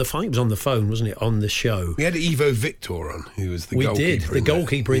the phone. It was on the phone, wasn't it? On the show. We had Ivo Victor on, who was the goalkeeper. We did. The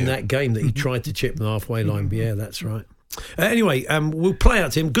goalkeeper in that game that he tried to chip the halfway line. Yeah, that's right. Anyway, we'll play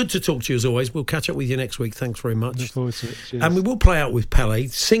out, Tim. Good to talk to you as always. We'll catch up with you next week. Thanks very much. Look forward to it. Cheers. And we will play out with Pele.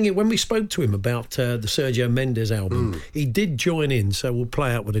 Sing it when we spoke to him about the Sergio Mendes album. He did join in, so we'll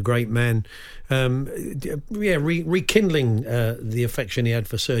play out with a great man. Rekindling the affection he had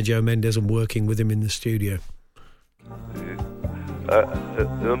for Sergio Mendes and working with him in the studio. I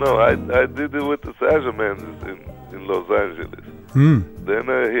did it with the Sergio Mendes in Los Angeles. Then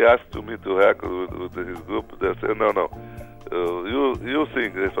he asked me to heckle with his group. They said, no, you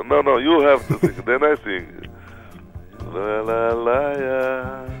sing. They said, no, you have to sing. Then I sing. La la la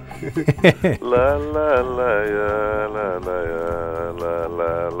ya, la la la ya, la la ya, la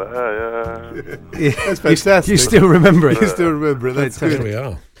la la ya. That's fantastic. You still remember it? You still remember it. That's good. There we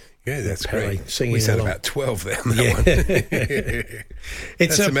are. Yeah, that's Pele great. singing We sound along. about 12 then. That one.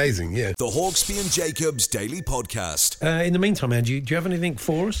 It's That's amazing, yeah. The Hawksby and Jacobs Daily Podcast. In the meantime, Andy, do you have anything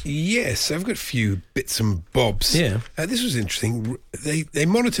for us? Yes, I've got a few bits and bobs. Yeah. This was interesting. They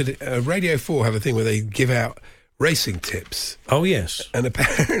monitored Radio 4 have a thing where they give out racing tips. Oh, yes. And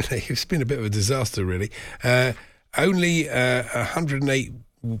apparently it's been a bit of a disaster, really. Only 108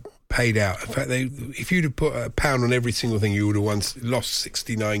 paid out. In fact, if you'd have put £1 on every single thing, you would have lost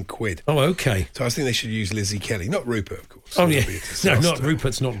 69 quid. Oh, okay. So I think they should use Lizzie Kelly, not Rupert, of course. Oh, yeah. That'd be a disaster. No, not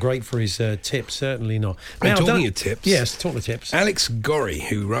Rupert's not great for his tips, certainly not. And Now, talking of tips. Yes, talking of tips. Alex Gorry,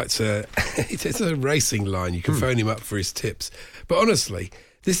 who writes it's a racing line. You can phone him up for his tips. But honestly,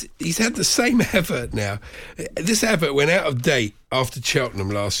 he's had the same advert now. This advert went out of date after Cheltenham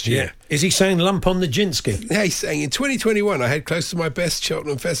last year. Yeah. Is he saying lump on the Jinsky? Yeah, he's saying, in 2021, I had close to my best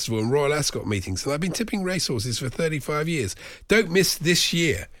Cheltenham Festival and Royal Ascot meetings, and I've been tipping racehorses for 35 years. Don't miss this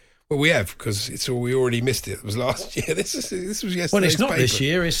year. Well, we have, because we already missed it. It was last year. This was yesterday's Well, it's not paper. this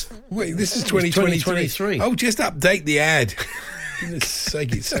year. Wait, this is 2023. Oh, just update the ad. For goodness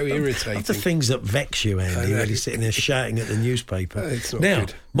sake, it's so irritating. That's the things that vex you, Andy, really sitting there shouting at the newspaper. It's not now,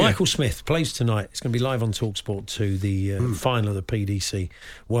 good. Michael Smith plays tonight. It's going to be live on TalkSport 2, the final of the PDC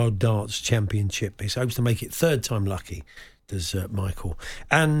World Darts Championship. He hopes to make it third time lucky, does Michael.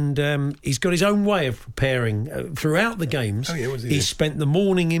 And he's got his own way of preparing throughout the games. Oh, yeah, what's he He do? spent the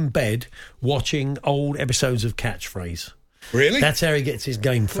morning in bed watching old episodes of Catchphrase. Really? That's how he gets his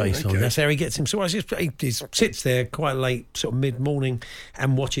game face on. okay. That's how he gets him. So he sits there quite late, sort of mid-morning,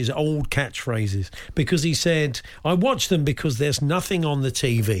 and watches old catchphrases. Because he said, I watch them because there's nothing on the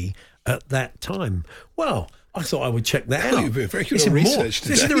TV at that time. Well, I thought I would check that out. You've been very good Listen, on more. research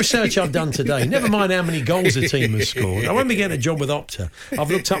This is today. the research I've done today. Never mind how many goals a team has scored. I won't be getting a job with Opta. I've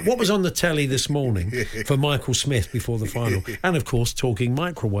looked up what was on the telly this morning for Michael Smith before the final. And, of course, talking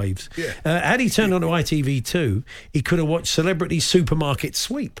microwaves. Had he turned on to ITV2, he could have watched Celebrity Supermarket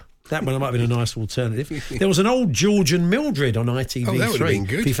Sweep. That one might have been a nice alternative. There was an old George and Mildred on ITV3. Oh, that would have been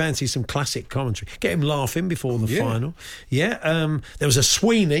good. If you fancy some classic commentary. Get him laughing before the final. Yeah. There was a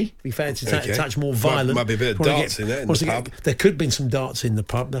Sweeney. If you fancy a touch more violent. Might be a bit of Wanna darts in there in the pub. There could have been some darts in the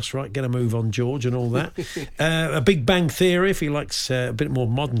pub. That's right. Get a move on, George, and all that. A Big Bang Theory, if he likes a bit more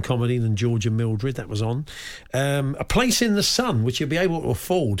modern comedy than George and Mildred. That was on. A Place in the Sun, which you'll be able to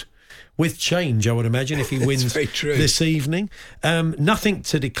afford with change, I would imagine, if he wins very true. this evening. Nothing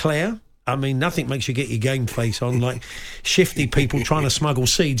to Declare. I mean, nothing makes you get your game face on like shifty people trying to smuggle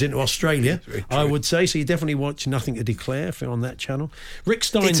seeds into Australia, I would say. So you definitely watch Nothing to Declare if you're on that channel. Rick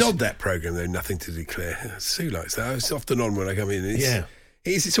Stein's... It's odd, that programme, though, Nothing to Declare. Sue likes that. It's often on when I come in.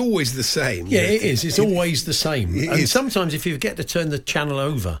 It's always the same. Yeah, it is. It's always the same. It And is. sometimes if you forget to turn the channel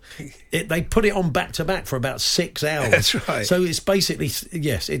over, they put it on back-to-back for about 6 hours. That's right. So it's basically,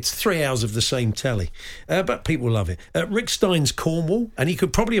 yes, it's 3 hours of the same telly. But people love it. Rick Stein's Cornwall, and he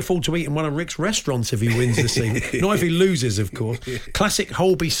could probably afford to eat in one of Rick's restaurants if he wins this evening. Not if he loses, of course. Classic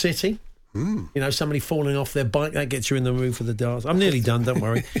Holby City. You know, somebody falling off their bike, that gets you in the mood for the darts. I'm nearly done, don't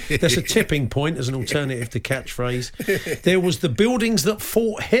worry. There's a tipping point as an alternative to catchphrase. There was The Buildings That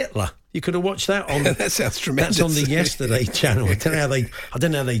Fought Hitler. You could have watched that on... That sounds tremendous. That's on the Yesterday channel. I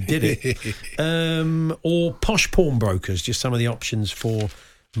don't know how they did it. Or Posh Pawnbrokers, just some of the options for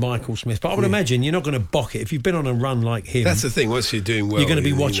Michael Smith. But I would imagine you're not going to bock it. If you've been on a run like him... That's the thing. Once you're doing well... You're going to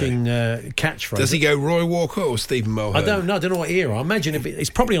be watching catchphrase. Does he go Roy Walker or Stephen Mulhern? I don't know what era. I imagine it's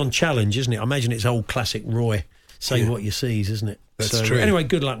probably on Challenge, isn't it? I imagine it's old classic Roy. Say what you sees, isn't it? That's true. Anyway,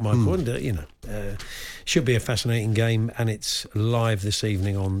 good luck, Michael. And, should be a fascinating game, and it's live this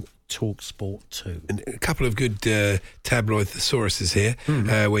evening on TalkSport 2. And a couple of good tabloid thesauruses here,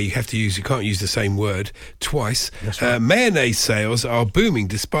 where you can't use the same word twice. That's right. Mayonnaise sales are booming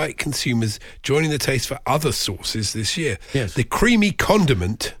despite consumers joining the taste for other sauces this year. Yes. The creamy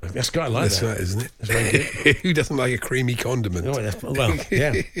condiment. That's got like That's that. right, isn't it? That's very good. Who doesn't like a creamy condiment? Well,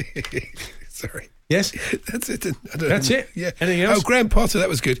 yeah. Sorry. Yes? That's it. That's it? Yeah. Anything else? Oh, Graham Potter, that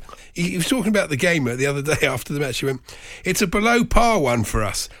was good. He was talking about the game the other day after the match. He went, it's a below par one for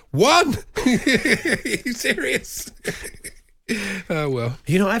us. One? Are you serious? Oh, well.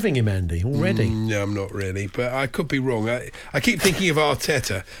 You're not having him, Andy, already? No, I'm not really, but I could be wrong. I keep thinking of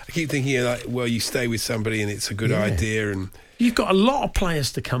Arteta. I keep thinking of like, well, you stay with somebody and it's a good idea. And you've got a lot of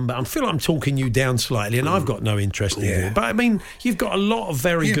players to come back. I feel like I'm talking you down slightly, and I've got no interest in it. But, I mean, you've got a lot of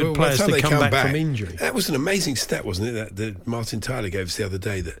very good players to come back from injury. That was an amazing stat, wasn't it, that Martin Tyler gave us the other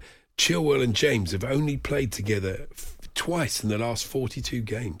day, that Chilwell and James have only played together twice in the last 42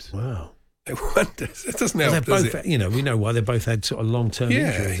 games. Wow. I wonder. That doesn't help, does it? You know, we know why they both had sort of long-term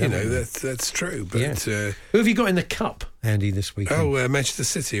injuries. Yeah, you know, that's true. But who have you got in the Cup, Andy, this weekend? Oh, Manchester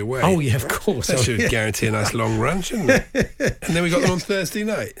City away. Oh, yeah, of course. That should guarantee a nice long run, shouldn't it? And then we got them on Thursday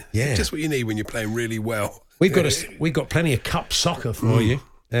night. Yeah. Just what you need when you're playing really well. We've got plenty of Cup soccer for you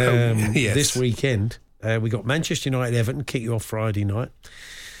this weekend. We got Manchester United, Everton, kick you off Friday night.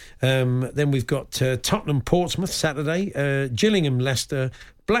 Then we've got Tottenham, Portsmouth Saturday, Gillingham, Leicester,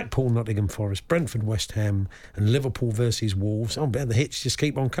 Blackpool, Nottingham Forest, Brentford, West Ham, and Liverpool versus Wolves. Oh, the hits just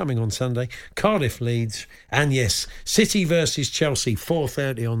keep on coming on Sunday. Cardiff, Leeds, and yes, City versus Chelsea,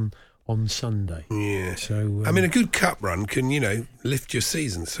 4:30 on Sunday. Yeah. So I mean, a good cup run can lift your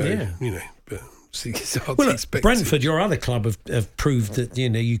season. So but. Brentford, your other club, have proved that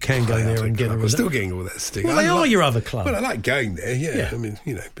you can go there and get a result. I'm still getting all that stick. Well, they are your other club. Well, I like going there. Yeah. I mean,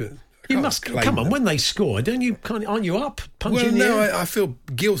 but you must come on when they score. Don't you? Aren't you up punching? Well, no, I feel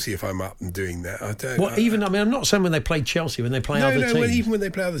guilty if I'm up and doing that. I don't. Well, I'm not saying when they play Chelsea, when they play other teams. Even when they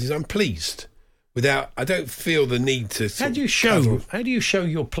play other teams, I'm pleased. I don't feel the need to. How do you show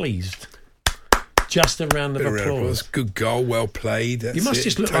you're pleased? Just a round of applause. Good goal, well played. You must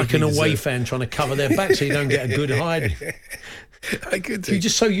just look like an away fan trying to cover their back so you don't get a good hide. I could do. You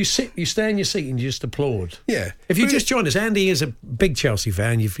stay in your seat and you just applaud. Yeah. If you just joined us, Andy is a big Chelsea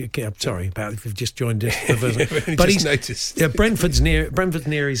fan. I'm sorry about if you've just joined us. But he's noticed. Brentford's near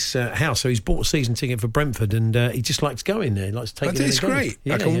his house, so he's bought a season ticket for Brentford, and he just likes going there. He likes taking it. It's great.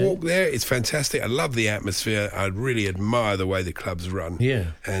 I can walk there. It's fantastic. I love the atmosphere. I really admire the way the club's run. Yeah.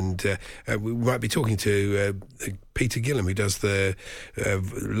 And we might be talking to Peter Gillam, who does the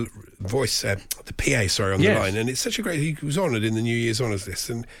voice, the PA, on the line. And it's such a great. He was honoured in the New Year's Honours list,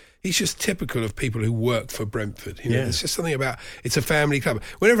 and he's just typical of people who work for Brentford. There's just something about it's a family club.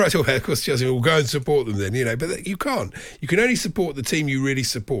 Whenever I talk about, of course, Chelsea, we'll go and support them then, but you can't. You can only support the team you really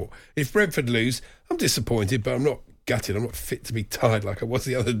support. If Brentford lose, I'm disappointed, but I'm not gutted. I'm not fit to be tied like I was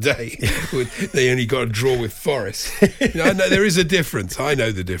the other day when they only got a draw with Forest. I know there is a difference. I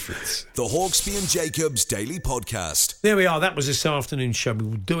know the difference. The Hawksbee and Jacobs Daily Podcast. There we are. That was this afternoon's show. We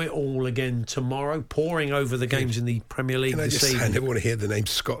will do it all again tomorrow, pouring over the games in the Premier League this evening. I never want to hear the name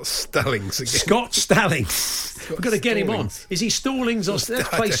Scott Stallings again. Scott Stallings. We've got to get him on. Is he Stallings or... Let's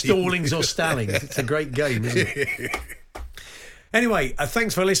play Stallings or Stallings. It's a great game, isn't it? Anyway,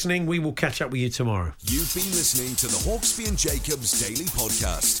 thanks for listening. We will catch up with you tomorrow. You've been listening to the Hawksbee and Jacobs Daily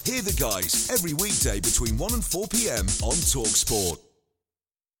Podcast. Hear the guys every weekday between 1 and 4 p.m. on TalkSport.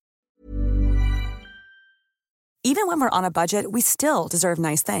 Even when we're on a budget, we still deserve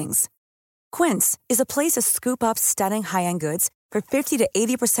nice things. Quince is a place to scoop up stunning high-end goods for 50 to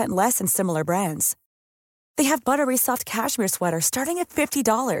 80% less than similar brands. They have buttery soft cashmere sweaters starting at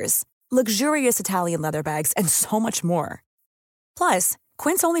 $50, luxurious Italian leather bags, and so much more. Plus,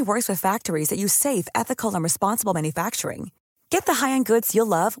 Quince only works with factories that use safe, ethical, and responsible manufacturing. Get the high-end goods you'll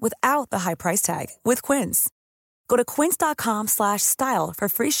love without the high price tag with Quince. Go to quince.com/style for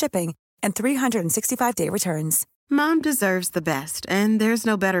free shipping and 365-day returns. Mom deserves the best, and there's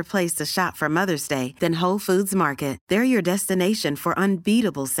no better place to shop for Mother's Day than Whole Foods Market. They're your destination for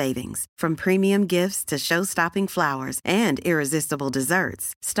unbeatable savings, from premium gifts to show-stopping flowers and irresistible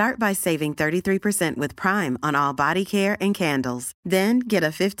desserts. Start by saving 33% with Prime on all body care and candles. Then get a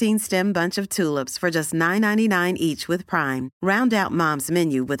 15-stem bunch of tulips for just $9.99 each with Prime. Round out Mom's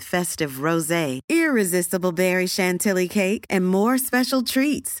menu with festive rosé, irresistible berry chantilly cake, and more special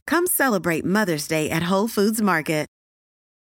treats. Come celebrate Mother's Day at Whole Foods Market.